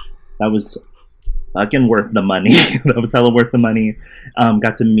ago. That was fucking worth the money. That was hella worth the money.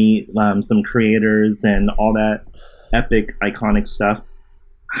 Got to meet some creators and all that epic, iconic stuff.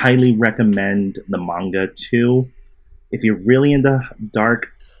 Highly recommend the manga too. If you're really into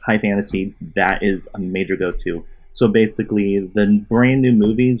dark high fantasy, that is a major go-to. So basically, the brand new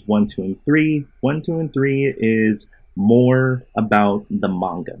movies 1, 2, and 3. 1, 2, and 3 is more about the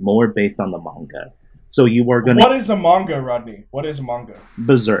manga, more based on the manga. So you are gonna. What is a manga, Rodney? What is manga?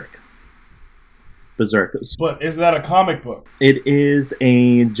 Berserk. But is that a comic book? It is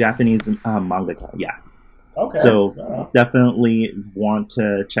a Japanese manga. Yeah. Okay. So definitely want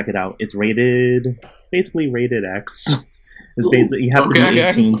to check it out. It's basically rated X. It's basically you have to be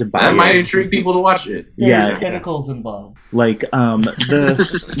 18 to buy that it. might intrigue people to watch it. There's tentacles involved. Like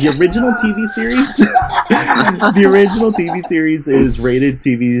the original TV series. The original TV series is rated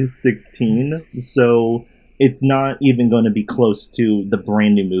TV 16. So it's not even going to be close to the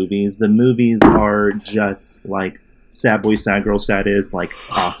brand new movies. The movies are just like sad boy, sad girl status, like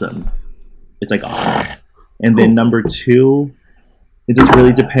awesome. It's like awesome. And then number 2, it just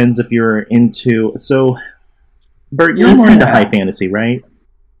really depends if you're into. So, Bert, you're more into high fantasy, right?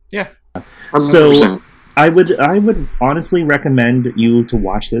 Yeah. So I would honestly recommend you to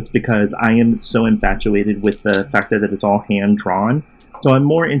watch this because I am so infatuated with the fact that it's all hand drawn. So I'm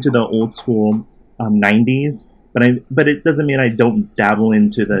more into the old school 90s, but it doesn't mean I don't dabble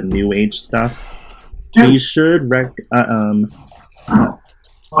into the new age stuff. You should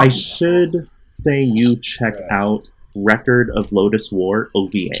I should say you check out Record of Lotus War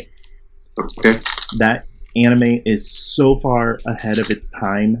OVA. Okay. That anime is so far ahead of its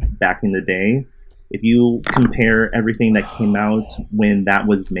time back in the day. If you compare everything that came out when that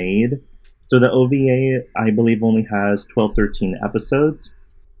was made, so the OVA, I believe, only has 12, 13 episodes.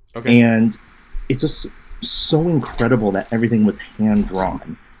 Okay. And it's just so incredible that everything was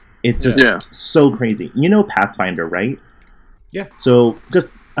hand-drawn. It's just so crazy. You know Pathfinder, right? Yeah. So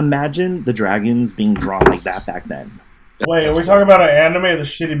just imagine the dragons being drawn like that back then. Wait, are we talking about an anime or the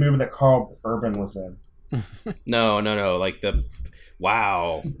shitty movie that Carl Urban was in? No. Like the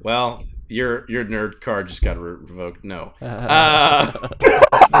wow. Well, your nerd card just got revoked. No.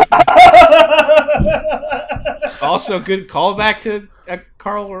 Also, good callback to a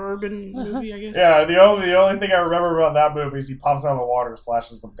Carl Urban movie, I guess. Yeah, the only thing I remember about that movie is he pops out of the water and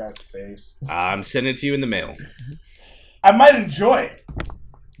slashes some guy's face. I'm sending it to you in the mail. I might enjoy it.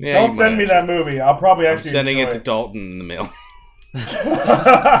 Yeah, Don't send me that movie. I'll probably I'm actually sending enjoy it to Dalton in the mail.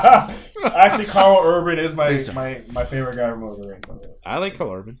 Actually, Carl Urban is my favorite guy from Lord of the Rings. I like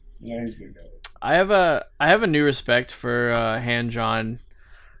Carl Urban. Yeah, he's a good guy. I have a new respect for hand drawn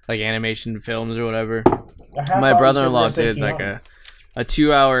like animation films or whatever. My brother-in-law did like a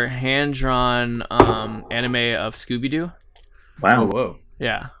 2-hour hand drawn anime of Scooby-Doo. Wow. Whoa.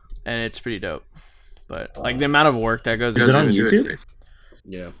 Yeah, and it's pretty dope. But like the amount of work that goes Is it on into YouTube?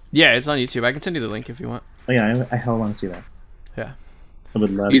 Yeah. Yeah, it's on YouTube. I can send you the link if you want. Oh yeah, I hell want to see that. Yeah. I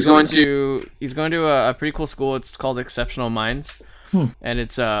would love. He's going to a pretty cool school. It's called Exceptional Minds, and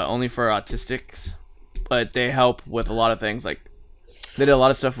it's only for autistics, but they help with a lot of things. Like they did a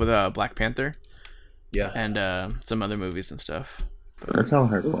lot of stuff with Black Panther, Yeah. and some other movies and stuff. That's how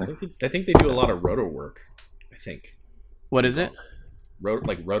hardcore. I think they do a lot of roto work. I think. What is it?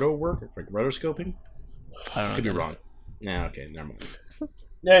 Like roto work, like rotoscoping. I don't know. Could be wrong. Yeah. Okay. Never mind.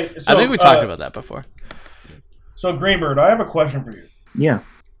 Yeah, so, I think we talked about that before. So, Greenbird, I have a question for you. Yeah.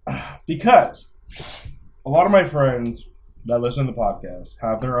 Because a lot of my friends that listen to the podcast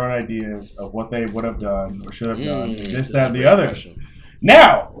have their own ideas of what they would have done or should have done, this, that, and the other. Question.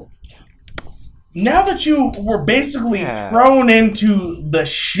 Now that you were basically thrown into the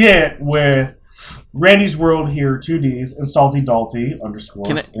shit with Randy's World here, 2Ds, and Salty Dalty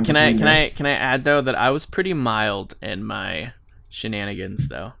 _ Can I add though that I was pretty mild in my shenanigans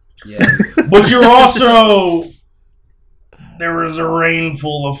though. Yeah. But you're also... There was a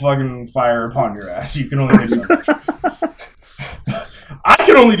rainful of fucking fire upon your ass. You can only do so much. I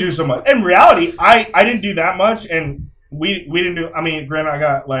can only do so much. In reality, I didn't do that much, and we didn't do... I mean, granted, I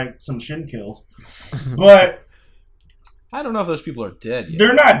got, like, some shin kills. But... I don't know if those people are dead yet.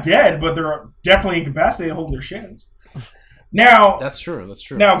 They're not dead, but they're definitely incapacitated holding their shins. Now... That's true.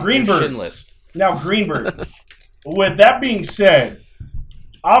 Now, Greenbird. With that being said...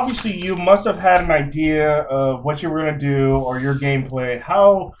 Obviously, you must have had an idea of what you were going to do or your gameplay.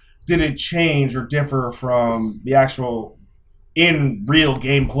 How did it change or differ from the actual in real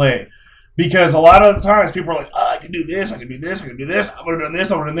gameplay? Because a lot of the times people are like, I can do this, I can do this, I can do this, I would have done this,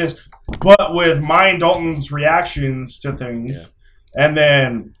 I would have done this. But with Mine Dalton's reactions to things, and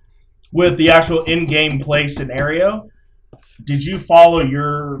then with the actual in-game play scenario, did you follow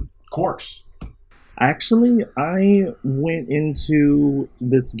your course? Actually, I went into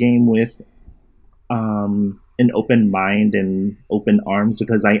this game with an open mind and open arms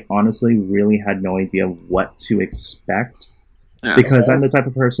because I honestly really had no idea what to expect. Because I'm the type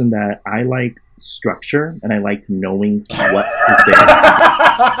of person that I like structure and I like knowing what is there.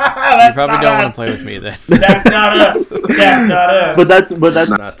 You probably don't want to play with me then. That's not us. That's not us. But that's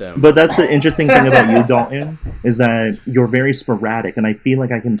not them. But that's the interesting thing about you, Dalton, is that you're very sporadic, and I feel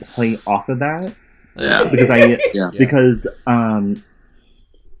like I can play off of that. Yeah. Because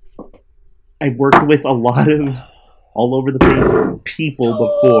I worked with a lot of all over the place people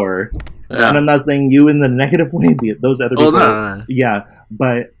before. Yeah. And I'm not saying you in the negative way, those other people. No. Yeah,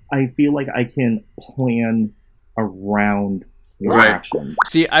 but I feel like I can plan around your Right. actions.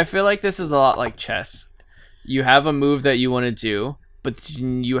 See, I feel like this is a lot like chess. You have a move that you want to do, but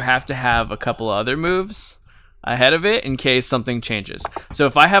you have to have a couple other moves ahead of it in case something changes. So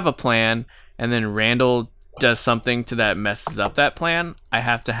if I have a plan and then Randall does something to that messes up that plan, I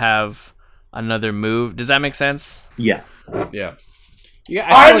have to have another move. Does that make sense? Yeah. Yeah. Yeah,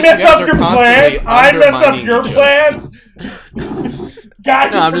 I feel like mess you guys up are your constantly plans. I mess up undermining your each plans.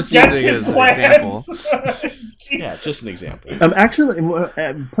 God, No, I'm just forgets using it his as an plans. other. Yeah, just an example. Actually,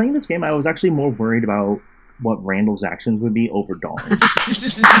 playing this game, I was actually more worried about what Randall's actions would be over Dawn.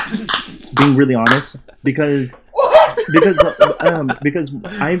 Being really honest, because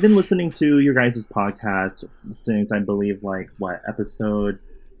I've been listening to your guys' podcast since I believe episode.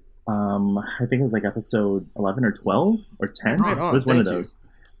 I think it was like episode 11 or 12 or 10. Right on, It was one of thank you. those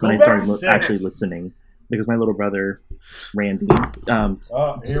Go when I back started to six. actually listening because my little brother Randy Here we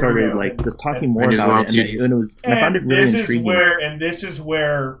started go. just talking more Randy's about it, wild and it was and I found it really intriguing. This is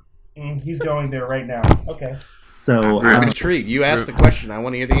where he's going there right now. Okay. So I'm intrigued. You asked the question. I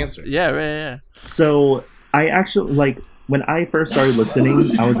want to hear the answer. Yeah. So I actually when I first started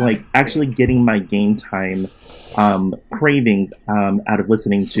listening, I was actually getting my game time cravings out of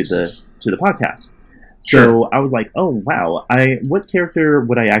listening to the podcast. So I was like, oh wow, what character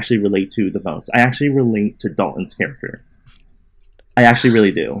would I actually relate to the most? I actually relate to Dalton's character. I actually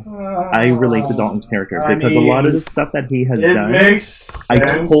really do. I relate to Dalton's character because a lot of the stuff that he has done, Makes sense. I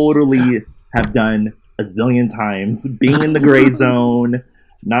totally have done a zillion times. Being in the gray zone,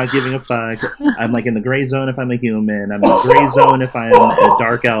 not giving a fuck. I'm in the gray zone if I'm a human. I'm in the gray zone if I'm a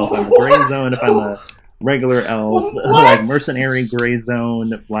dark elf. I'm in the gray zone if I'm a regular elf. Mercenary gray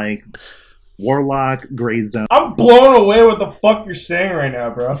zone, warlock gray zone. I'm blown away what the fuck you're saying right now,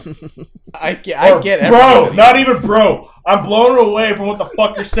 bro. I get Bro, everything. not even bro. I'm blown away from what the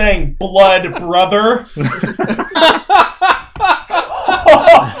fuck you're saying, blood brother.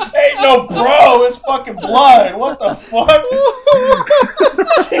 Ain't no bro, it's fucking blood. What the fuck?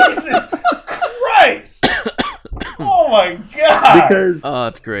 Jesus Christ. Oh my god. Because Oh,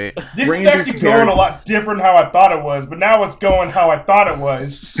 that's great. This Randy's is actually going character- a lot different how I thought it was, but now it's going how I thought it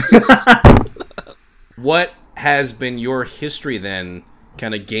was. What has been your history then,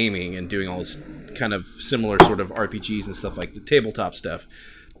 kind of gaming and doing all this kind of similar sort of RPGs and stuff like the tabletop stuff?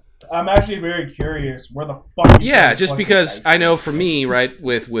 I'm actually very curious where the fuck. Yeah, just because I know for me, right,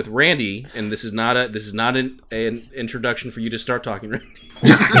 with Randy, and this is not an introduction for you to start talking, Randy.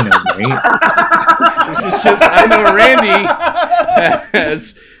 I know, right? This is just I know Randy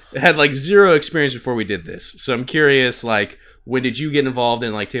has had zero experience before we did this, so I'm curious, when did you get involved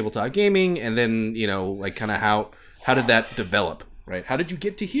in like tabletop gaming, and then like kind of how did that develop, right? How did you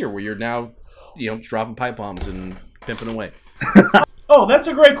get to here where you're now dropping pipe bombs and pimping away? Oh, that's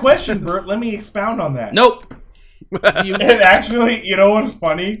a great question, Bert. Let me expound on that. Nope. And actually, you know what's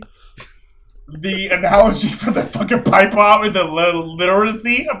funny? The analogy for the fucking pipe bomb and the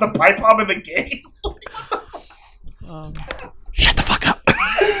literacy of the pipe bomb in the game. Shut the fuck up.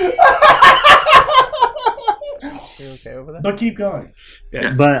 You okay over there? But keep going.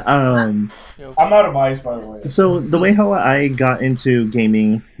 But I'm out of ice, by the way. so the way how I got into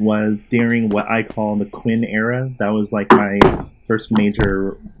gaming was during what I call the Quinn era. That was like my first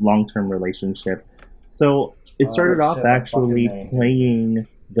major long-term relationship. So it started off shit, that actually fucking name. playing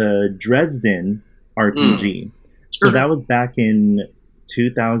the Dresden RPG. So that was back in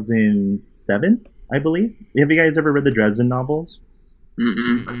 2007, I believe. Have you guys ever read the Dresden novels?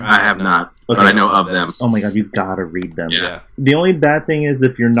 I have not, but Okay. I know of them. Oh my god, you gotta read them. Yeah. The only bad thing is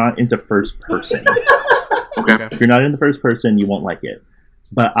if you're not into first person. Okay. If you're not in the first person, you won't like it.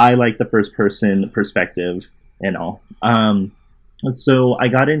 But I like the first person perspective and all. So I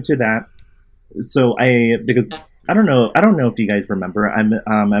got into that. So because I don't know if you guys remember, I'm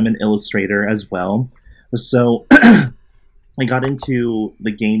an illustrator as well. So I got into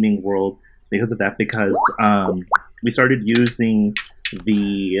the gaming world because of that, because we started using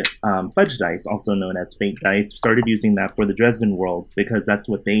the fudge dice, also known as fate dice. Started using that for the Dresden world because that's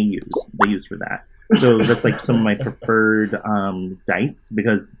what they use. They use for that. So that's like some of my preferred dice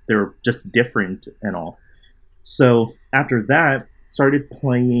because they're just different and all. So after that, started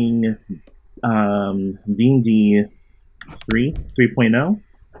playing D&D 3.0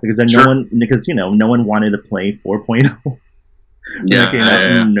 because then no one wanted to play 4.0.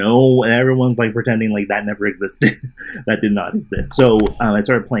 Yeah. No, everyone's like pretending like that never existed. That did not exist. So I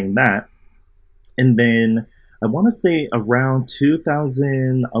started playing that, and then I want to say around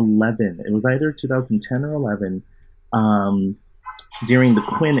 2011. It was either 2010 or 11. During the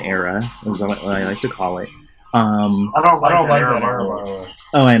Quinn era, is what I like to call it. I don't like that era, by the way.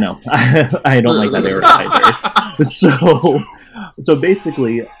 Oh, I know. I don't like that era either. So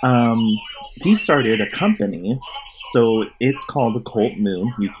basically, he started a company. So it's called the Cult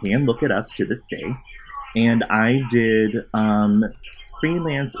Moon. You can look it up to this day. And I did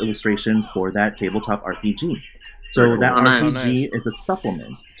freelance illustration for that tabletop RPG. So that nice. RPG is a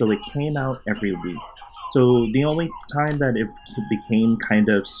supplement. So it came out every week. So the only time that it became kind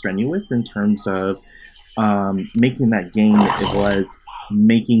of strenuous in terms of making that game, it was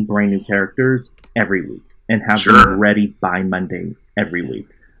making brand new characters every week and have them ready by Monday every week.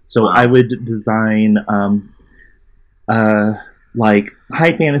 So I would design like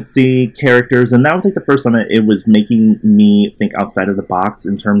high fantasy characters, and that was like the first time that it was making me think outside of the box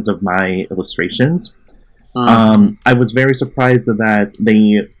in terms of my illustrations. I was very surprised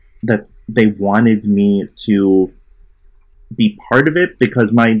that they wanted me to be part of it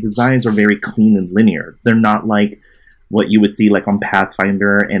because my designs are very clean and linear. They're not like what you would see like on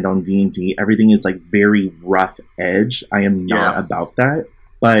Pathfinder and on D&D. Everything is like very rough edge. I am not about that.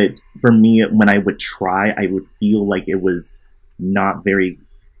 But for me, when I would try, I would feel like it was not very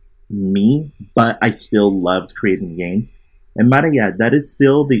me, but I still loved creating the game. And might yet, that is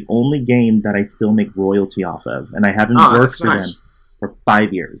still the only game that I still make royalty off of. And I haven't worked for them for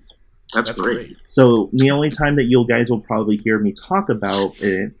 5 years. That's great. So the only time that you guys will probably hear me talk about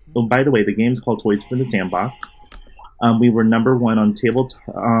it... Oh, by the way, the game's called Toys for the Sandbox. We were number one on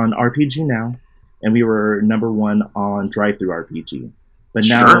on RPG Now, and we were number one on Drive-Thru RPG. But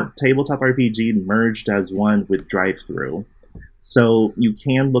now Tabletop RPG merged as one with Drive-Thru. So you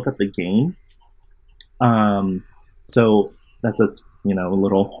can look up the game. So that's just, a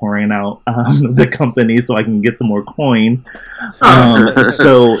little whoring out the company so I can get some more coin.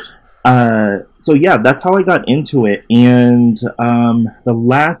 So yeah, that's how I got into it. And the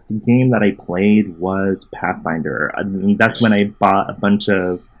last game that I played was Pathfinder. I mean, that's when I bought a bunch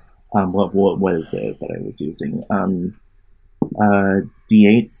of what is it that I was using?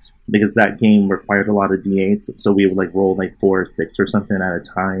 D8s, because that game required a lot of D8s. So we would like roll like 4 or 6 or something at a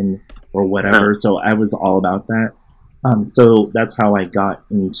time or whatever. So I was all about that. So that's how I got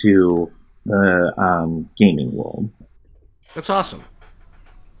into the gaming world. That's awesome.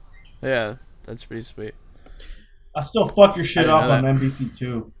 Yeah, that's pretty sweet. I still fuck your shit I up didn't know on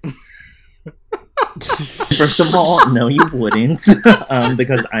NBC2. First of all, no, you wouldn't,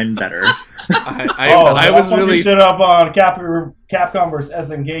 because I'm better. I was fuck really your shit up on Capcom vs.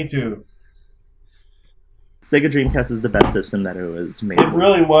 SNK 2. Sega Dreamcast is the best system that it was made. It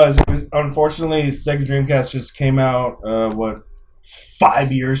really was. Unfortunately, Sega Dreamcast just came out,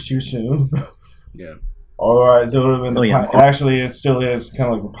 5 years too soon? yeah. All right, so it would have been. Oh, yeah. Actually, it still is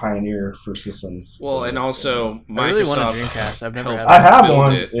kind of like the pioneer for systems. Well, and also I really want a Microsoft. Dreamcast. I've never helped had I one. have build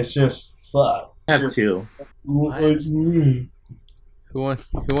one. it. It's just fuck. I have two. Who wants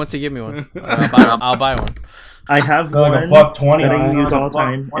to give me one? I'll buy one. I have Like one $1.20 that I on it. use all the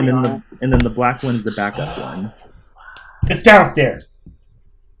time, and then the black one is the backup one. It's downstairs.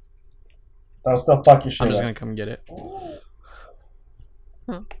 I'll still fuck your shit I'm just up. gonna come get it.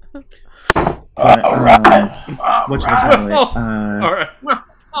 But, what should I call it? All right.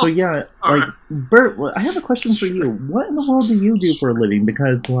 So yeah, like Bert, I have a question for you. What in the world do you do for a living?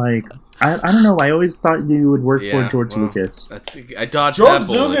 Because like I don't know. I always thought you would work for George Lucas. I dodged George that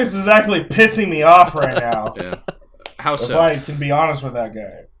bullet. Lucas is actually pissing me off right now. Yeah. How If so? I can be honest with that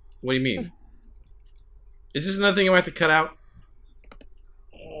guy. What do you mean? Is this another thing I have to cut out?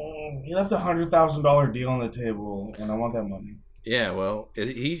 He left $100,000 deal on the table, and I want that money. Yeah, well,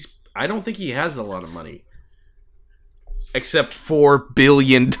 I don't think he has a lot of money. Except $4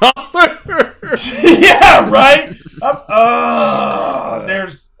 billion. Yeah, right?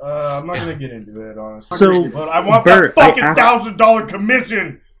 I'm not gonna get into it, honestly. So, but I want Bert, that fucking $1,000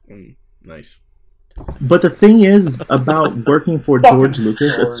 commission. Nice. But the thing is about working for George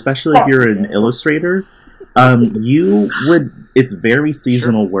Lucas, especially if you're an illustrator, it's very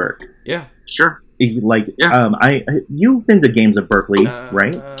seasonal work. Yeah. Sure. Like, Yeah. you've been to Games of Berkeley,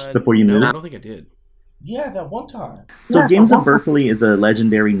 right? Before you moved. I don't think I did. Yeah, that one time. So Games of Berkeley is a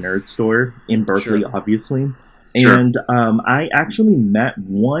legendary nerd store in Berkeley, Sure. obviously. Sure. And I actually met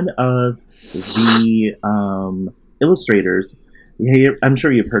one of the illustrators. Yeah, I'm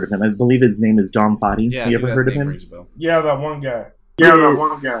sure you've heard of him. I believe his name is John Foddy. Yeah, you ever heard of him? Rings a bell. Yeah, that one guy.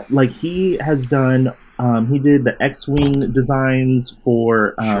 Like he has done. He did the X-wing designs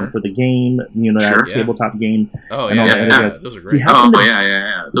for the game. You know, that Sure. tabletop game. Oh, And all yeah, that yeah, other yeah. guys. Those are great. He happened to-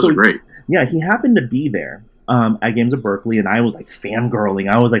 Yeah. Those So- are great. Yeah, he happened to be there at Games of Berkeley, and I was like fangirling.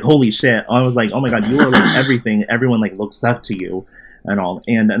 I was like, "Holy shit!" I was like, "Oh my god, you are like everything. Everyone like looks up to you, and all."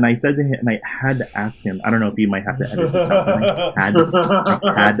 And I said to him, and I had to ask him. I don't know if you might have to edit this out. But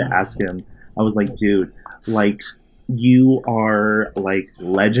I had to ask him. I was like, "Dude, like you are like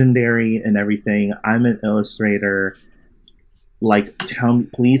legendary and everything. I'm an illustrator. Like,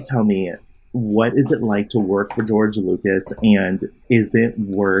 please tell me." What is it like to work for George Lucas, and is it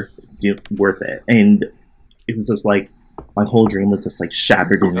worth it? And it was just like my whole dream was just like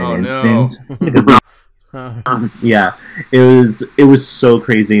shattered in an instant. Because yeah, it was so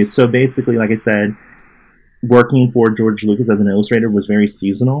crazy. So basically, like I said, working for George Lucas as an illustrator was very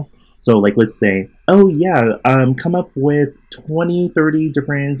seasonal. So like, let's say, oh yeah, come up with 20, 30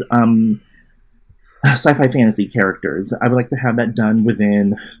 different sci-fi fantasy characters. I would like to have that done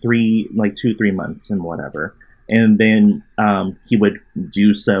within 2-3 months and whatever. And then he would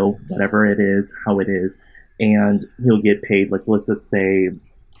do so, whatever it is, how it is, and he'll get paid, like, let's just say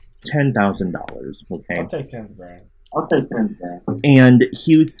 $10,000. Okay, I'll take 10 grand. and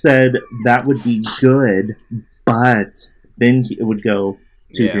he said that would be good, but then it would go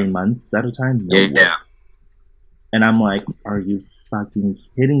 2-3 months at a time. No more. Yeah. And I'm like, are you fucking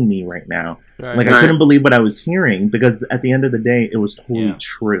kidding me right now? Right. Like, I couldn't believe what I was hearing, because at the end of the day, it was totally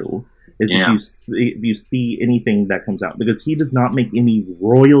true. If you see anything that comes out, because he does not make any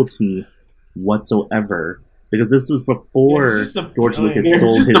royalty whatsoever, because this was before George Lucas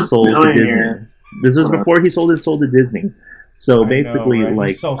sold his soul to Disney. This was before he sold his soul to Disney. So basically, the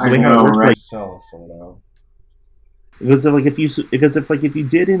way how it works, like, because if you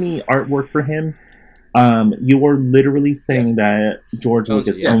did any artwork for him, you are literally saying that George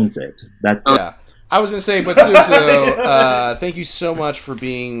Lucas owns it. That's yeah. I was gonna say, but seriously though, thank you so much for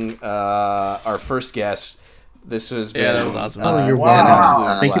being our first guest. This has been that was awesome. Oh, you're an welcome.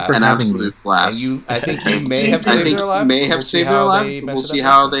 absolute Thank you for An having me. absolute blast. And I think you may have saved their life. We'll see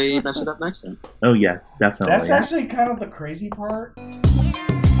how they mess it up next time. Oh yes, definitely. That's actually kind of the crazy part.